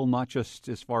ideal, not just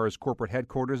as far as corporate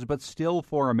headquarters, but still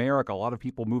for America. A lot of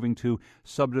people moving to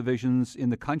subdivisions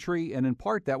in the country, and in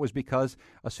part that was because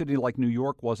a city like New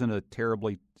York wasn't a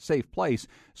terribly safe place.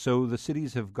 So the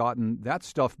cities have gotten that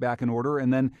stuff back in order,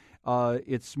 and then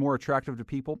it's more attractive to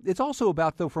people. It's also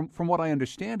about, though, from what I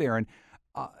understand, Aaron,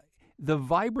 the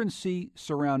vibrancy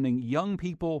surrounding young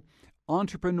people,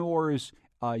 entrepreneurs,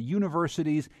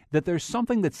 universities, that there's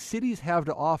something that cities have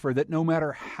to offer that no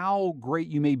matter how great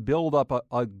you may build up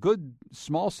a good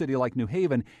small city like New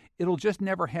Haven, it'll just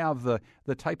never have the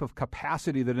type of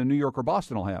capacity that a New York or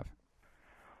Boston will have.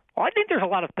 Well, I think there's a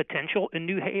lot of potential in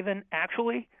New Haven,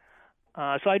 actually.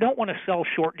 So I don't want to sell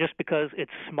short just because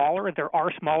it's smaller. There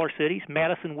are smaller cities.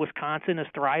 Madison, Wisconsin is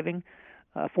thriving,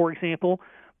 for example.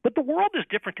 But the world is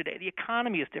different today. The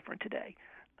economy is different today.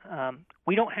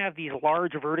 We don't have these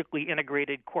large vertically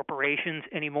integrated corporations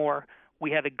anymore.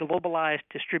 We have a globalized,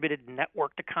 distributed,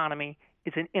 networked economy.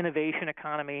 It's an innovation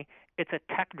economy. It's a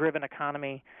tech-driven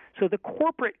economy. So the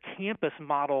corporate campus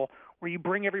model, where you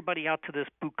bring everybody out to this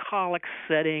bucolic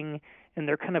setting and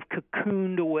they're kind of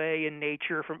cocooned away in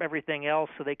nature from everything else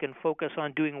so they can focus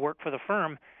on doing work for the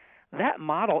firm, that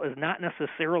model is not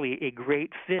necessarily a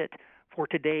great fit for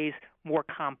today's more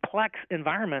complex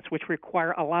environments, which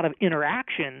require a lot of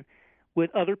interaction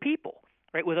with other people,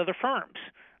 right? With other firms,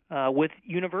 with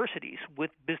universities,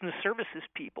 with business services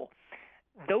people.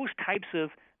 Those types of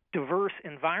diverse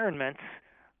environments,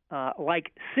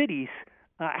 like cities,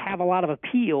 have a lot of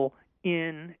appeal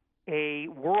in a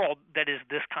world that is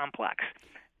this complex.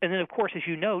 And then, of course, as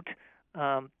you note,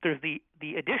 there's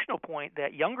the additional point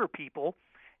that younger people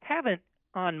haven't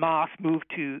en masse moved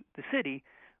to the city,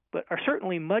 but are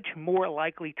certainly much more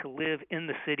likely to live in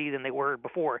the city than they were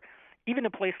before. Even a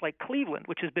place like Cleveland,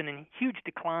 which has been in huge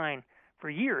decline for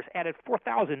years, added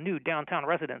 4,000 new downtown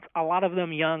residents, a lot of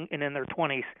them young and in their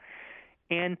 20s.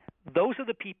 And those are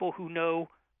the people who know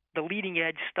the leading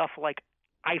edge stuff like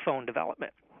iPhone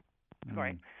development.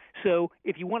 Right. So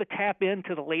if you want to tap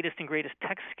into the latest and greatest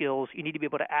tech skills, you need to be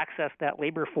able to access that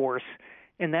labor force.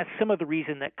 And that's some of the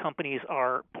reason that companies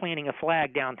are planting a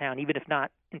flag downtown, even if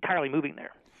not entirely moving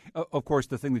there. Of course,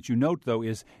 the thing that you note, though,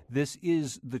 is this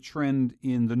is the trend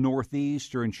in the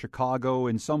Northeast or in Chicago,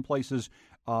 in some places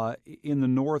in the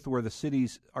North where the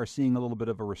cities are seeing a little bit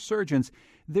of a resurgence.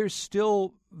 There's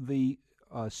still the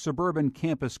suburban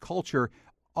campus culture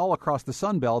all across the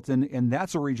Sun Belt, and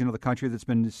that's a region of the country that's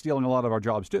been stealing a lot of our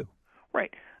jobs, too.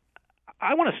 Right.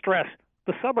 I want to stress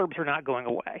the suburbs are not going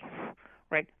away,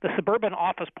 right? The suburban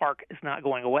office park is not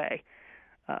going away.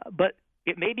 But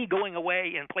it may be going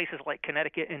away in places like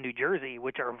Connecticut and New Jersey,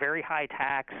 which are very high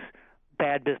tax,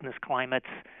 bad business climates.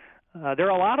 There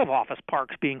are a lot of office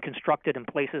parks being constructed in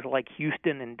places like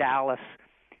Houston and Dallas.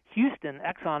 Houston,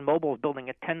 ExxonMobil is building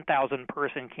a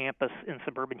 10,000-person campus in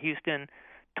suburban Houston.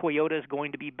 Toyota is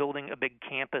going to be building a big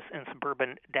campus in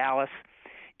suburban Dallas.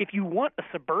 If you want a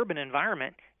suburban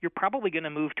environment, you're probably going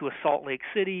to move to a Salt Lake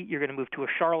City. You're going to move to a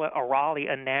Charlotte, a Raleigh,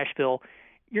 a Nashville.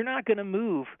 You're not going to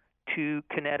move to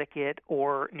Connecticut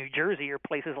or New Jersey or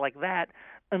places like that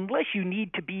unless you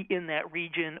need to be in that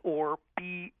region or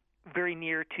be very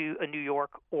near to a New York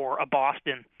or a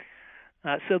Boston.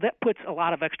 So that puts a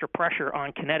lot of extra pressure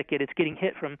on Connecticut. It's getting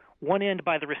hit from one end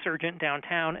by the resurgent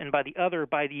downtown and by the other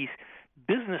by these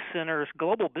business centers,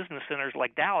 global business centers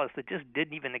like Dallas that just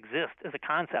didn't even exist as a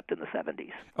concept in the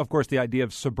 70s. Of course, the idea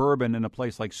of suburban in a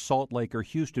place like Salt Lake or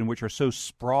Houston, which are so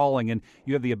sprawling and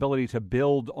you have the ability to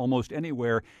build almost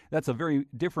anywhere, that's a very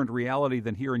different reality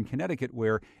than here in Connecticut,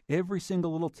 where every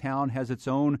single little town has its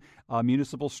own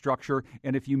municipal structure.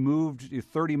 And if you moved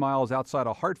 30 miles outside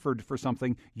of Hartford for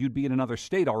something, you'd be in another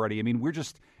state already. I mean, we're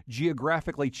just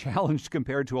geographically challenged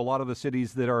compared to a lot of the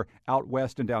cities that are out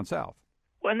west and down south.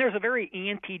 Well, and there's a very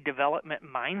anti-development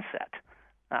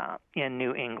mindset in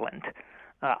New England.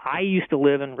 I used to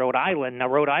live in Rhode Island. Now,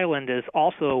 Rhode Island is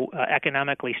also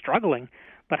economically struggling,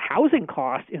 but housing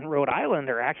costs in Rhode Island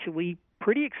are actually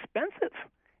pretty expensive.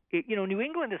 New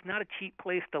England is not a cheap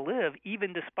place to live,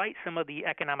 even despite some of the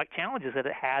economic challenges that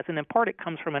it has. And in part, it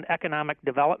comes from an economic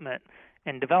development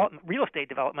and real estate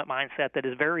development mindset that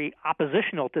is very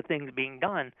oppositional to things being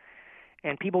done.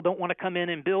 And people don't want to come in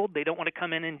and build. They don't want to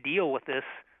come in and deal with this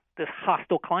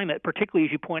hostile climate, particularly,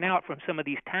 as you point out, from some of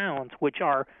these towns, which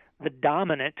are the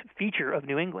dominant feature of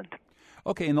New England.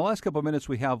 Okay, in the last couple of minutes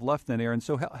we have left then, Aaron,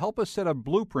 so help us set a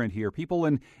blueprint here. People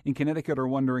in Connecticut are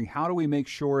wondering, how do we make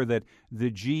sure that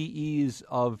the GEs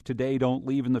of today don't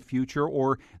leave in the future,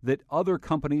 or that other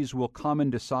companies will come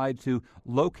and decide to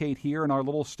locate here in our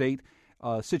little state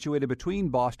situated between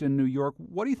Boston and New York?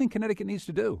 What do you think Connecticut needs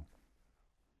to do?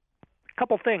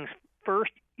 Couple things.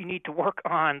 First, you need to work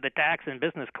on the tax and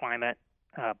business climate.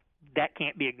 That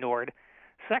can't be ignored.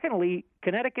 Secondly,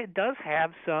 Connecticut does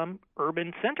have some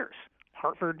urban centers.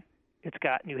 Hartford, it's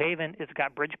got New Haven, it's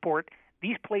got Bridgeport.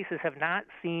 These places have not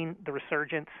seen the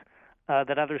resurgence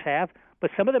that others have,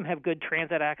 but some of them have good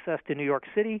transit access to New York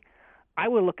City. I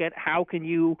would look at how can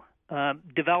you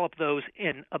develop those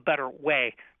in a better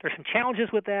way. There's some challenges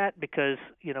with that because,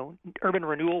 urban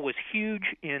renewal was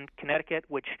huge in Connecticut,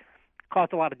 which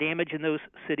caused a lot of damage in those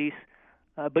cities.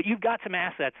 But you've got some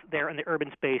assets there in the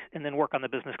urban space, and then work on the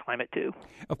business climate, too.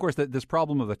 Of course, this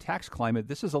problem of the tax climate,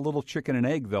 this is a little chicken and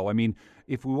egg, though. I mean,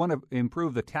 if we want to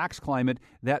improve the tax climate,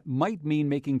 that might mean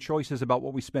making choices about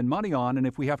what we spend money on. And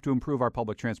if we have to improve our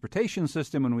public transportation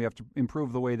system and we have to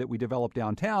improve the way that we develop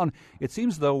downtown, it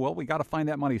seems, though, we got to find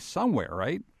that money somewhere,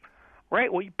 right?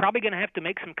 Right. Well, you're probably going to have to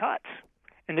make some cuts.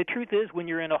 And the truth is, when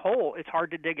you're in a hole, it's hard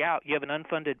to dig out. You have an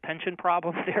unfunded pension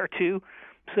problem there, too.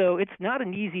 So it's not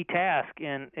an easy task,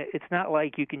 and it's not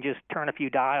like you can just turn a few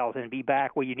dials and be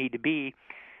back where you need to be.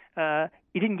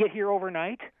 You didn't get here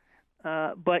overnight,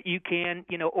 but you can,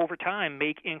 over time,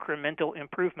 make incremental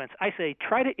improvements. I say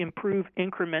try to improve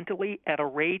incrementally at a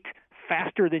rate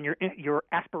faster than your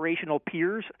aspirational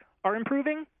peers are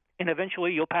improving, and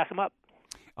eventually you'll pass them up.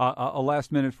 A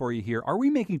last minute for you here. Are we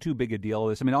making too big a deal of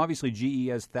this? I mean, obviously, GE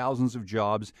has thousands of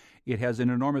jobs. It has an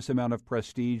enormous amount of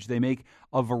prestige. They make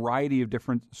a variety of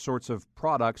different sorts of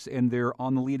products, and they're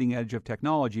on the leading edge of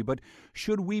technology. But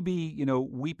should we be,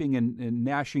 weeping and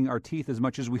gnashing our teeth as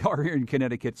much as we are here in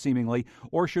Connecticut, seemingly?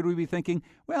 Or should we be thinking,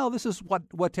 well, this is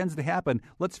what tends to happen.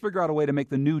 Let's figure out a way to make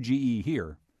the new GE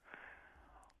here?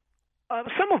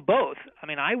 Some of both. I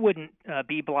mean, I wouldn't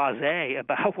be blasé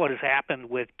about what has happened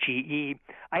with GE.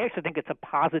 I actually think it's a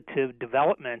positive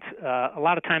development. A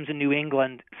lot of times in New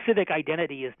England, civic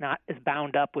identity is not as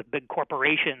bound up with big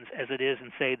corporations as it is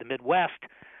in, say, the Midwest.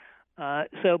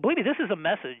 So believe me, this is a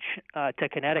message to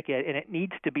Connecticut, and it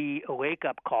needs to be a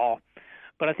wake-up call.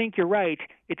 But I think you're right.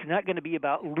 It's not going to be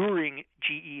about luring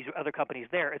GEs or other companies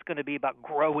there. It's going to be about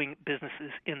growing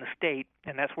businesses in the state,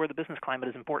 and that's where the business climate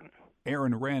is important.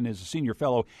 Aaron Wren is a senior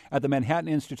fellow at the Manhattan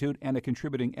Institute and a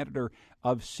contributing editor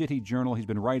of City Journal. He's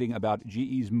been writing about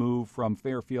GE's move from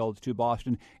Fairfield to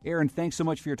Boston. Aaron, thanks so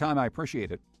much for your time. I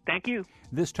appreciate it. Thank you.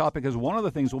 This topic is one of the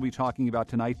things we'll be talking about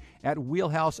tonight at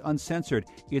Wheelhouse Uncensored.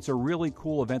 It's a really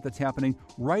cool event that's happening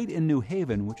right in New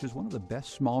Haven, which is one of the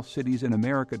best small cities in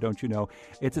America, don't you know?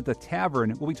 It's at the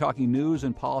Tavern. We'll be talking news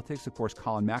and politics. Of course,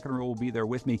 Colin McEnroe will be there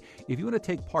with me. If you want to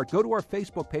take part, go to our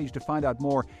Facebook page to find out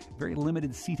more. Very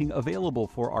limited seating available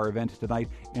for our event tonight,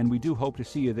 and we do hope to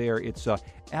see you there. It's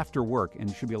after work, and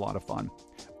it should be a lot of fun.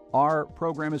 Our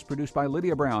program is produced by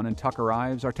Lydia Brown and Tucker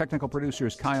Ives. Our technical producer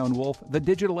is Kyone Wolf. The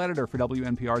digital editor for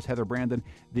WNPR's Heather Brandon.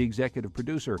 The executive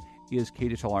producer is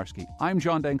Katie Tolarski. I'm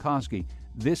John Dankosky.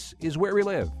 This is Where We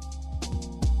Live.